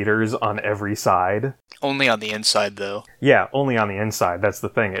of meters on every side. Only on the inside, though. Yeah, only on the inside. That's the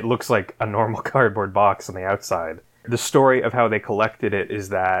thing. It looks like a normal cardboard box on the outside. The story of how they collected it is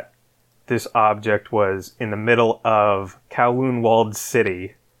that this object was in the middle of Kowloon Walled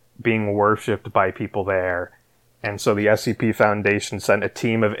City, being worshipped by people there. And so the SCP Foundation sent a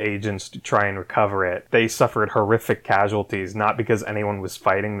team of agents to try and recover it. They suffered horrific casualties, not because anyone was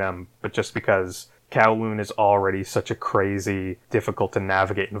fighting them, but just because Kowloon is already such a crazy, difficult to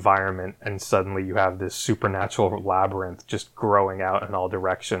navigate environment, and suddenly you have this supernatural labyrinth just growing out in all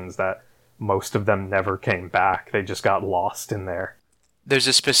directions that most of them never came back. They just got lost in there. There's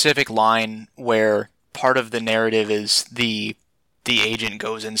a specific line where part of the narrative is the agent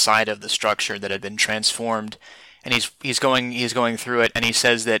goes inside of the structure that had been transformed, and he's going through it, and he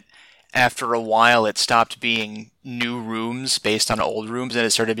says that after a while it stopped being new rooms based on old rooms, and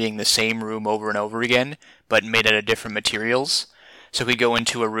it started being the same room over and over again, but made out of different materials. So he'd go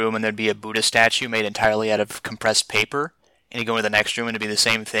into a room and there'd be a Buddha statue made entirely out of compressed paper, and he'd go into the next room and it'd be the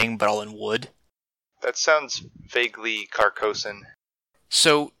same thing, but all in wood. That sounds vaguely Carcosan.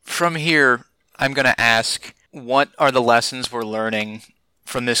 So from here, I'm going to ask, what are the lessons we're learning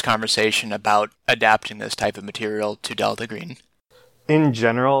from this conversation about adapting this type of material to Delta Green? In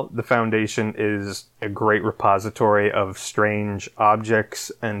general, the Foundation is a great repository of strange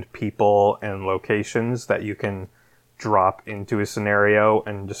objects and people and locations that you can drop into a scenario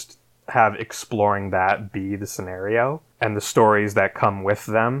and just have exploring that be the scenario, and the stories that come with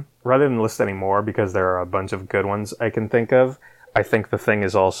them. Rather than list any more, because there are a bunch of good ones I can think of, I think the thing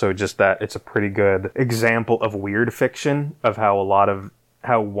is also just that it's a pretty good example of weird fiction, of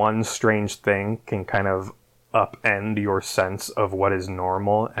how one strange thing can kind of upend your sense of what is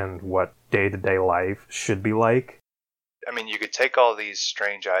normal and what day-to-day life should be like. I mean, you could take all these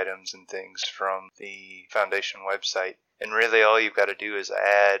strange items and things from the Foundation website, and really all you've got to do is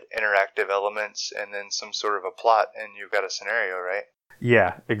add interactive elements and then some sort of a plot, and you've got a scenario, right?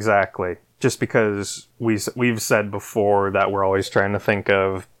 Yeah, exactly. Just because we've said before that we're always trying to think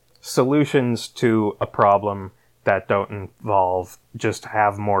of solutions to a problem that don't involve just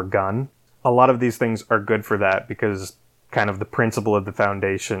have more gun. A lot of these things are good for that, because kind of the principle of the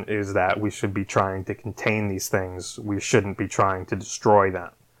Foundation is that we should be trying to contain these things. We shouldn't be trying to destroy them.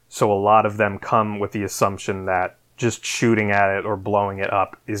 So a lot of them come with the assumption that just shooting at it or blowing it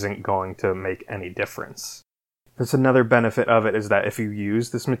up isn't going to make any difference. There's another benefit of it is that if you use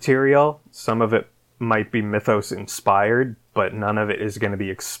this material, some of it might be mythos inspired, but none of it is going to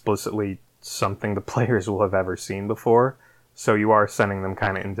be explicitly something the players will have ever seen before. So you are sending them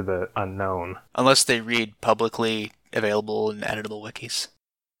kind of into the unknown. Unless they read publicly available and editable wikis.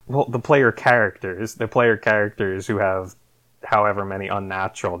 Well, the player characters who have however many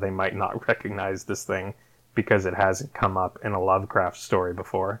unnatural, they might not recognize this thing because it hasn't come up in a Lovecraft story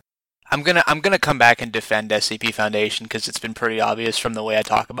before. I'm gonna come back and defend SCP Foundation because it's been pretty obvious from the way I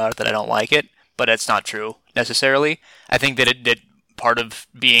talk about it that I don't like it, but it's not true necessarily. I think that part of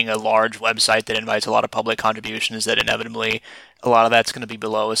being a large website that invites a lot of public contribution is that inevitably a lot of that's going to be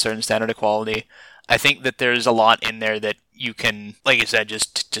below a certain standard of quality. I think that there's a lot in there that you can, like you said,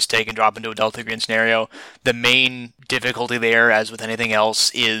 just take and drop into a Delta Green scenario. The main difficulty there, as with anything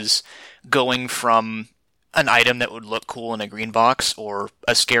else, is going from an item that would look cool in a green box or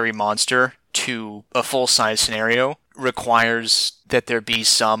a scary monster to a full-size scenario requires that there be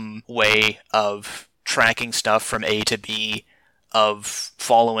some way of tracking stuff from A to B, of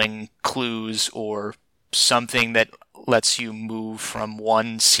following clues or something that lets you move from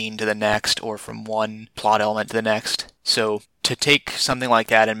one scene to the next or from one plot element to the next. So to take something like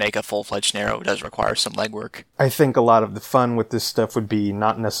that and make a full-fledged scenario does require some legwork. I think a lot of the fun with this stuff would be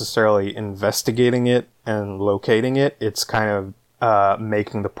not necessarily investigating it and locating it. It's kind of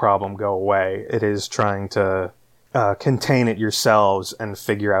making the problem go away. It is trying to contain it yourselves and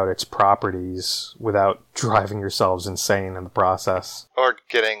figure out its properties without driving yourselves insane in the process. Or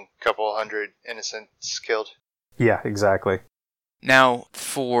getting a couple hundred innocents killed. Yeah, exactly. Now,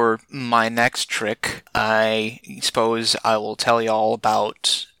 for my next trick, I suppose I will tell y'all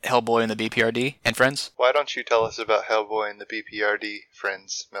about Hellboy and the BPRD and Friends. Why don't you tell us about Hellboy and the BPRD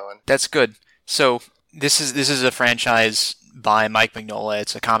Friends, Melon? That's good. So, this is a franchise by Mike Mignola.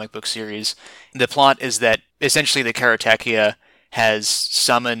 It's a comic book series. The plot is that essentially the Karatechia has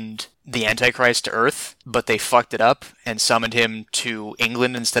summoned the Antichrist to Earth, but they fucked it up and summoned him to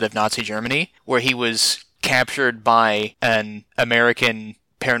England instead of Nazi Germany, where he was captured by an American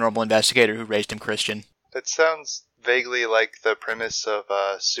paranormal investigator who raised him Christian. That sounds vaguely like the premise of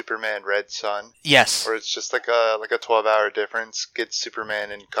Superman Red Son. Yes. Where it's just like a 12-hour difference, gets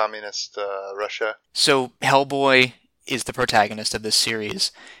Superman in communist Russia. So Hellboy is the protagonist of this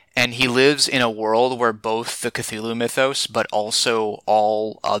series, and he lives in a world where both the Cthulhu mythos but also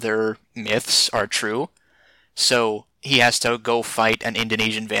all other myths are true. So he has to go fight an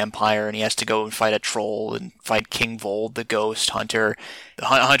Indonesian vampire, and he has to go and fight a troll, and fight King Vold, the ghost hunter. The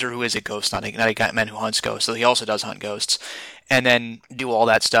hunter who is a ghost, not a man who hunts ghosts, so he also does hunt ghosts. And then do all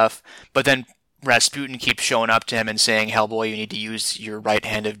that stuff. But then Rasputin keeps showing up to him and saying, Hellboy, you need to use your right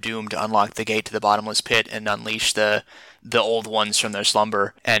hand of doom to unlock the gate to the bottomless pit and unleash the old ones from their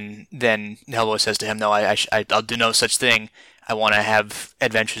slumber. And then Hellboy says to him, no, I'll do no such thing. I want to have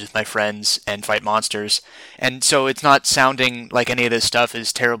adventures with my friends and fight monsters. And so it's not sounding like any of this stuff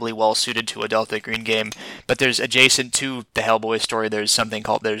is terribly well suited to a Delta Green game, but there's adjacent to the Hellboy story, there's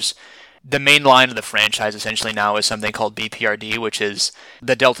the main line of the franchise essentially now is something called BPRD, which is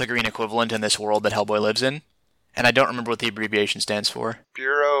the Delta Green equivalent in this world that Hellboy lives in. And I don't remember what the abbreviation stands for.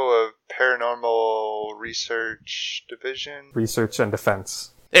 Bureau of Paranormal Research Division? Research and Defense.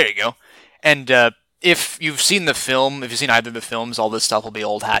 There you go. And if you've seen the film, if you've seen either of the films, all this stuff will be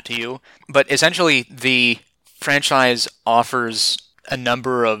old hat to you. But essentially, the franchise offers a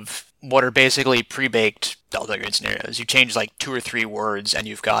number of what are basically pre-baked Delta Green scenarios. You change like 2 or 3 words and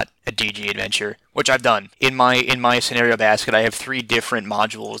you've got a DG adventure, which I've done. In my scenario basket, I have 3 different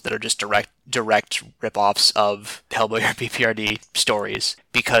modules that are just direct rip-offs of Hellboy or BPRD stories,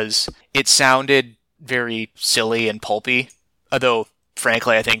 because it sounded very silly and pulpy, although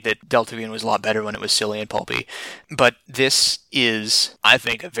frankly, I think that Delta Green was a lot better when it was silly and pulpy. But this is, I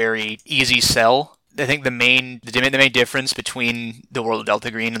think, a very easy sell. I think the main difference between the world of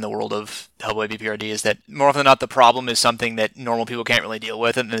Delta Green and the world of Hellboy BPRD is that more often than not, the problem is something that normal people can't really deal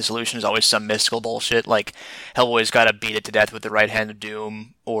with, and the solution is always some mystical bullshit, like Hellboy's got to beat it to death with the right hand of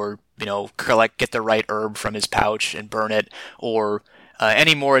doom, or get the right herb from his pouch and burn it, or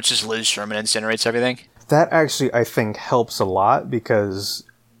anymore it's just Liz Sherman incinerates everything. That actually, I think, helps a lot, because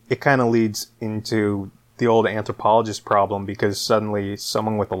it kind of leads into the old anthropologist problem, because suddenly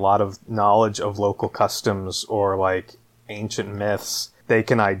someone with a lot of knowledge of local customs or like ancient myths, they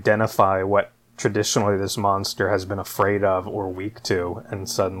can identify what traditionally this monster has been afraid of or weak to, and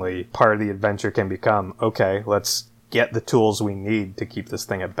suddenly part of the adventure can become, okay, let's get the tools we need to keep this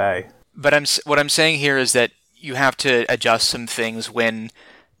thing at bay. But what I'm saying here is that you have to adjust some things when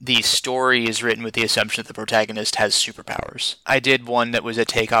the story is written with the assumption that the protagonist has superpowers. I did one that was a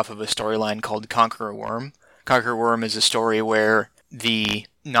takeoff of a storyline called Conqueror Worm. Conqueror Worm is a story where the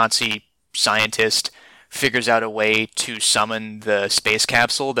Nazi scientist figures out a way to summon the space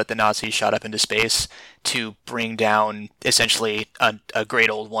capsule that the Nazis shot up into space to bring down essentially a great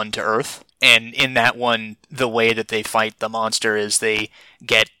old one to Earth. And in that one, the way that they fight the monster is they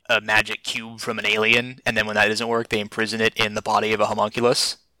get a magic cube from an alien, and then when that doesn't work, they imprison it in the body of a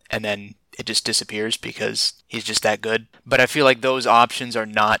homunculus, and then it just disappears because he's just that good. But I feel like those options are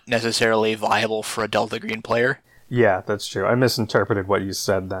not necessarily viable for a Delta Green player. Yeah, that's true. I misinterpreted what you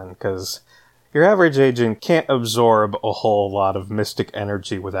said then, because your average agent can't absorb a whole lot of mystic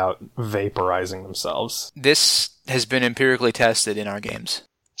energy without vaporizing themselves. This has been empirically tested in our games.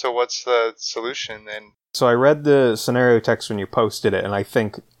 So what's the solution then? So I read the scenario text when you posted it, and I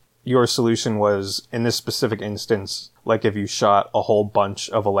think your solution was, in this specific instance, like if you shot a whole bunch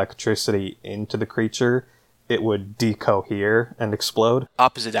of electricity into the creature, it would decohere and explode.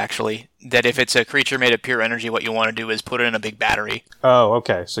 Opposite, actually. That if it's a creature made of pure energy, what you want to do is put it in a big battery. Oh,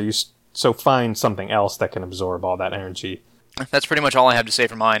 okay. So find something else that can absorb all that energy. That's pretty much all I have to say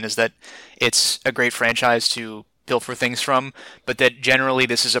for mine, is that it's a great franchise to pilfer things from, but that generally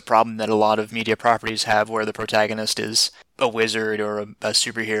this is a problem that a lot of media properties have, where the protagonist is a wizard or a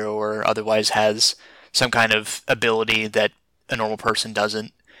superhero or otherwise has some kind of ability that a normal person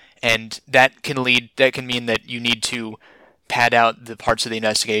doesn't. And that can mean that you need to pad out the parts of the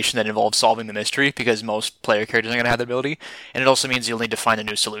investigation that involve solving the mystery, because most player characters aren't going to have the ability. And it also means you'll need to find a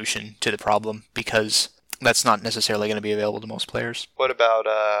new solution to the problem, because that's not necessarily going to be available to most players. What about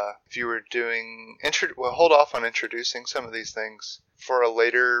if you were doing... hold off on introducing some of these things for a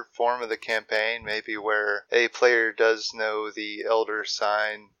later form of the campaign, maybe where a player does know the Elder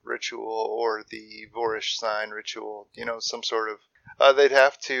Sign ritual or the Vorish Sign ritual, some sort of... they'd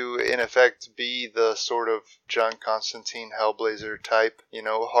have to, in effect, be the sort of John Constantine Hellblazer type,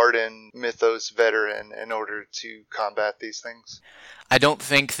 hardened mythos veteran in order to combat these things. I don't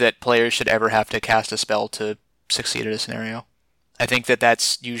think that players should ever have to cast a spell to succeed at a scenario. I think that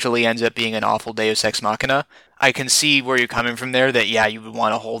that's usually ends up being an awful Deus Ex Machina. I can see where you're coming from there, that yeah, you would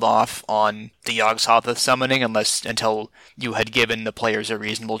want to hold off on the Yog-Sothoth summoning until you had given the players a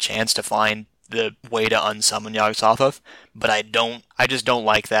reasonable chance to find the way to unsummon Yog-Sothoth, but I just don't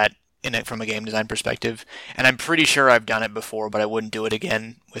like that from a game design perspective, and I'm pretty sure I've done it before, but I wouldn't do it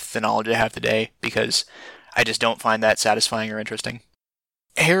again with the knowledge I have today, because I just don't find that satisfying or interesting.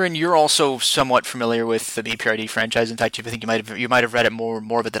 Heron, you're also somewhat familiar with the BPRD franchise. In fact, I think you might have read it more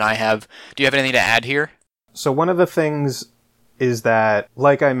of it than I have. Do you have anything to add here? So one of the things is that,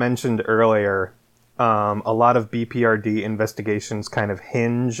 like I mentioned earlier, A lot of BPRD investigations kind of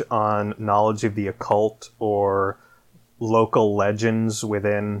hinge on knowledge of the occult or local legends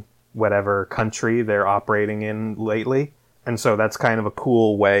within whatever country they're operating in lately. And so that's kind of a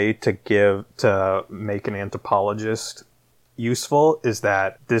cool way to make an anthropologist useful, is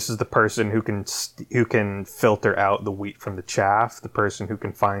that this is the person who can filter out the wheat from the chaff, the person who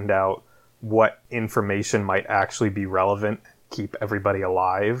can find out what information might actually be relevant, keep everybody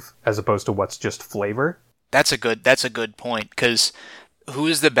alive, as opposed to what's just flavor. That's a good point, because who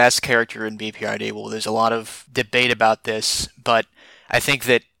is the best character in BPRD? Well, there's a lot of debate about this, but I think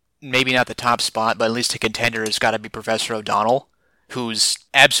that maybe not the top spot, but at least a contender has got to be Professor O'Donnell, who's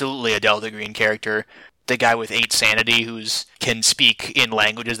absolutely a Delta Green character. The guy with 8 sanity who can speak in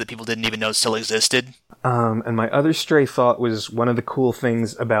languages that people didn't even know still existed. And my other stray thought was, one of the cool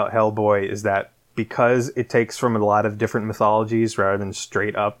things about Hellboy is that because it takes from a lot of different mythologies rather than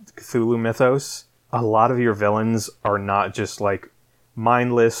straight up Cthulhu mythos, a lot of your villains are not just like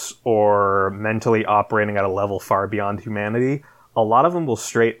mindless or mentally operating at a level far beyond humanity. A lot of them will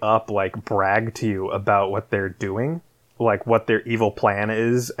straight up like brag to you about what they're doing, like what their evil plan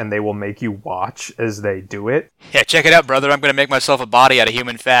is, and they will make you watch as they do it. Yeah, check it out, brother. I'm going to make myself a body out of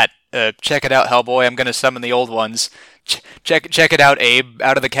human fat. Check it out, Hellboy. I'm going to summon the old ones. Check it out, Abe.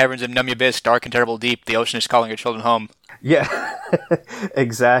 Out of the caverns of Numybysk, dark and terrible deep, the ocean is calling your children home. Yeah,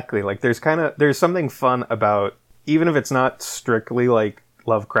 exactly. Like there's something fun about, even if it's not strictly like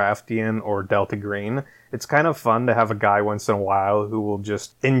Lovecraftian or Delta Green, it's kind of fun to have a guy once in a while who will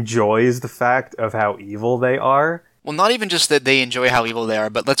just enjoys the fact of how evil they are. Well, not even just that they enjoy how evil they are,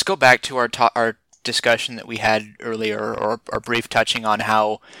 but let's go back to our discussion that we had earlier, or our brief touching on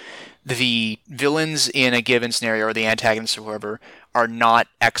how the villains in a given scenario, or the antagonists or whoever, are not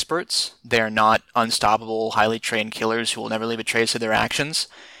experts. They're not unstoppable, highly trained killers who will never leave a trace of their actions.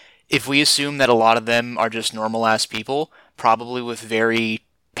 If we assume that a lot of them are just normal-ass people, probably with very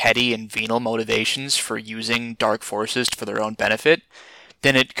petty and venal motivations for using dark forces for their own benefit,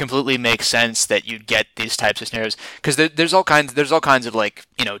 then it completely makes sense that you'd get these types of scenarios. Because there's all kinds of, like,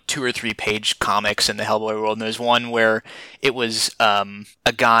 2 or 3 page comics in the Hellboy world, and there's one where it was a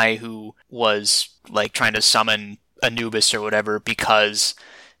guy who was like trying to summon Anubis or whatever because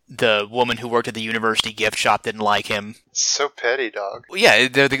the woman who worked at the university gift shop didn't like him. So petty, dog. Yeah,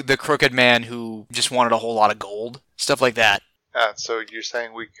 the crooked man who just wanted a whole lot of gold, stuff like that. So you're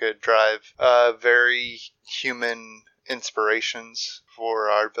saying we could drive very human inspirations for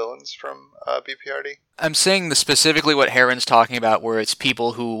our villains from BPRD? I'm saying specifically what Heron's talking about, where it's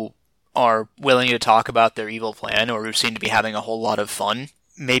people who are willing to talk about their evil plan, or who seem to be having a whole lot of fun.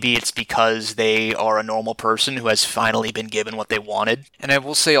 Maybe it's because they are a normal person who has finally been given what they wanted. And I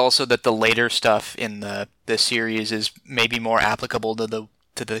will say also that the later stuff in the series is maybe more applicable to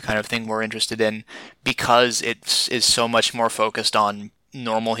the kind of thing we're interested in, because it is so much more focused on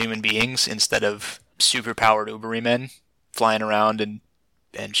normal human beings instead of superpowered Ubery men flying around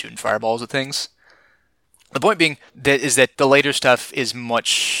and shooting fireballs at things. The point being that the later stuff is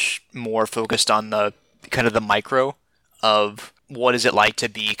much more focused on the kind of the micro of what is it like to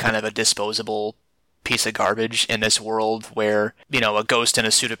be kind of a disposable piece of garbage in this world where, a ghost in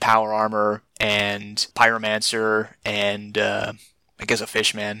a suit of power armor and pyromancer and I guess a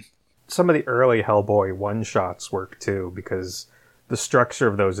fishman. Some of the early Hellboy one-shots work too, because the structure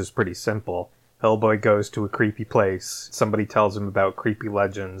of those is pretty simple. Hellboy goes to a creepy place, somebody tells him about creepy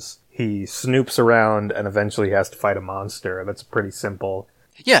legends, he snoops around, and eventually has to fight a monster. That's pretty simple.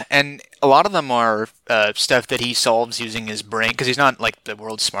 Yeah, and a lot of them are stuff that he solves using his brain, because he's not like the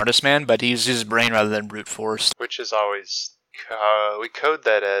world's smartest man, but he uses his brain rather than brute force. Which is always, we code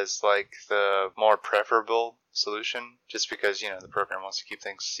that as like the more preferable solution, just because, the program wants to keep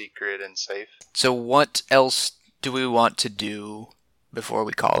things secret and safe. So what else do we want to do before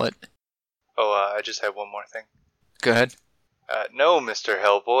we call it? Oh, I just have one more thing. Go ahead. No, Mr.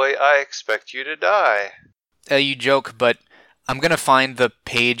 Hellboy, I expect you to die. You joke, but I'm going to find the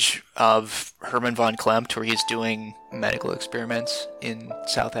page of Herman von Klempt where he's doing medical experiments in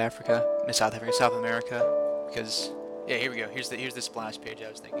South America, because, yeah, here we go. Here's the splash page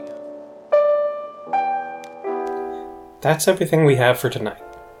I was thinking of. That's everything we have for tonight.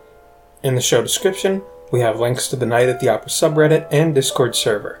 In the show description, we have links to the Night at the Opera subreddit and Discord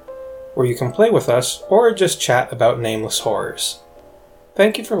server, where you can play with us or just chat about nameless horrors.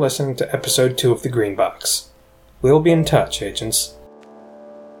 Thank you for listening to episode 2 of The Green Box. We'll be in touch, agents.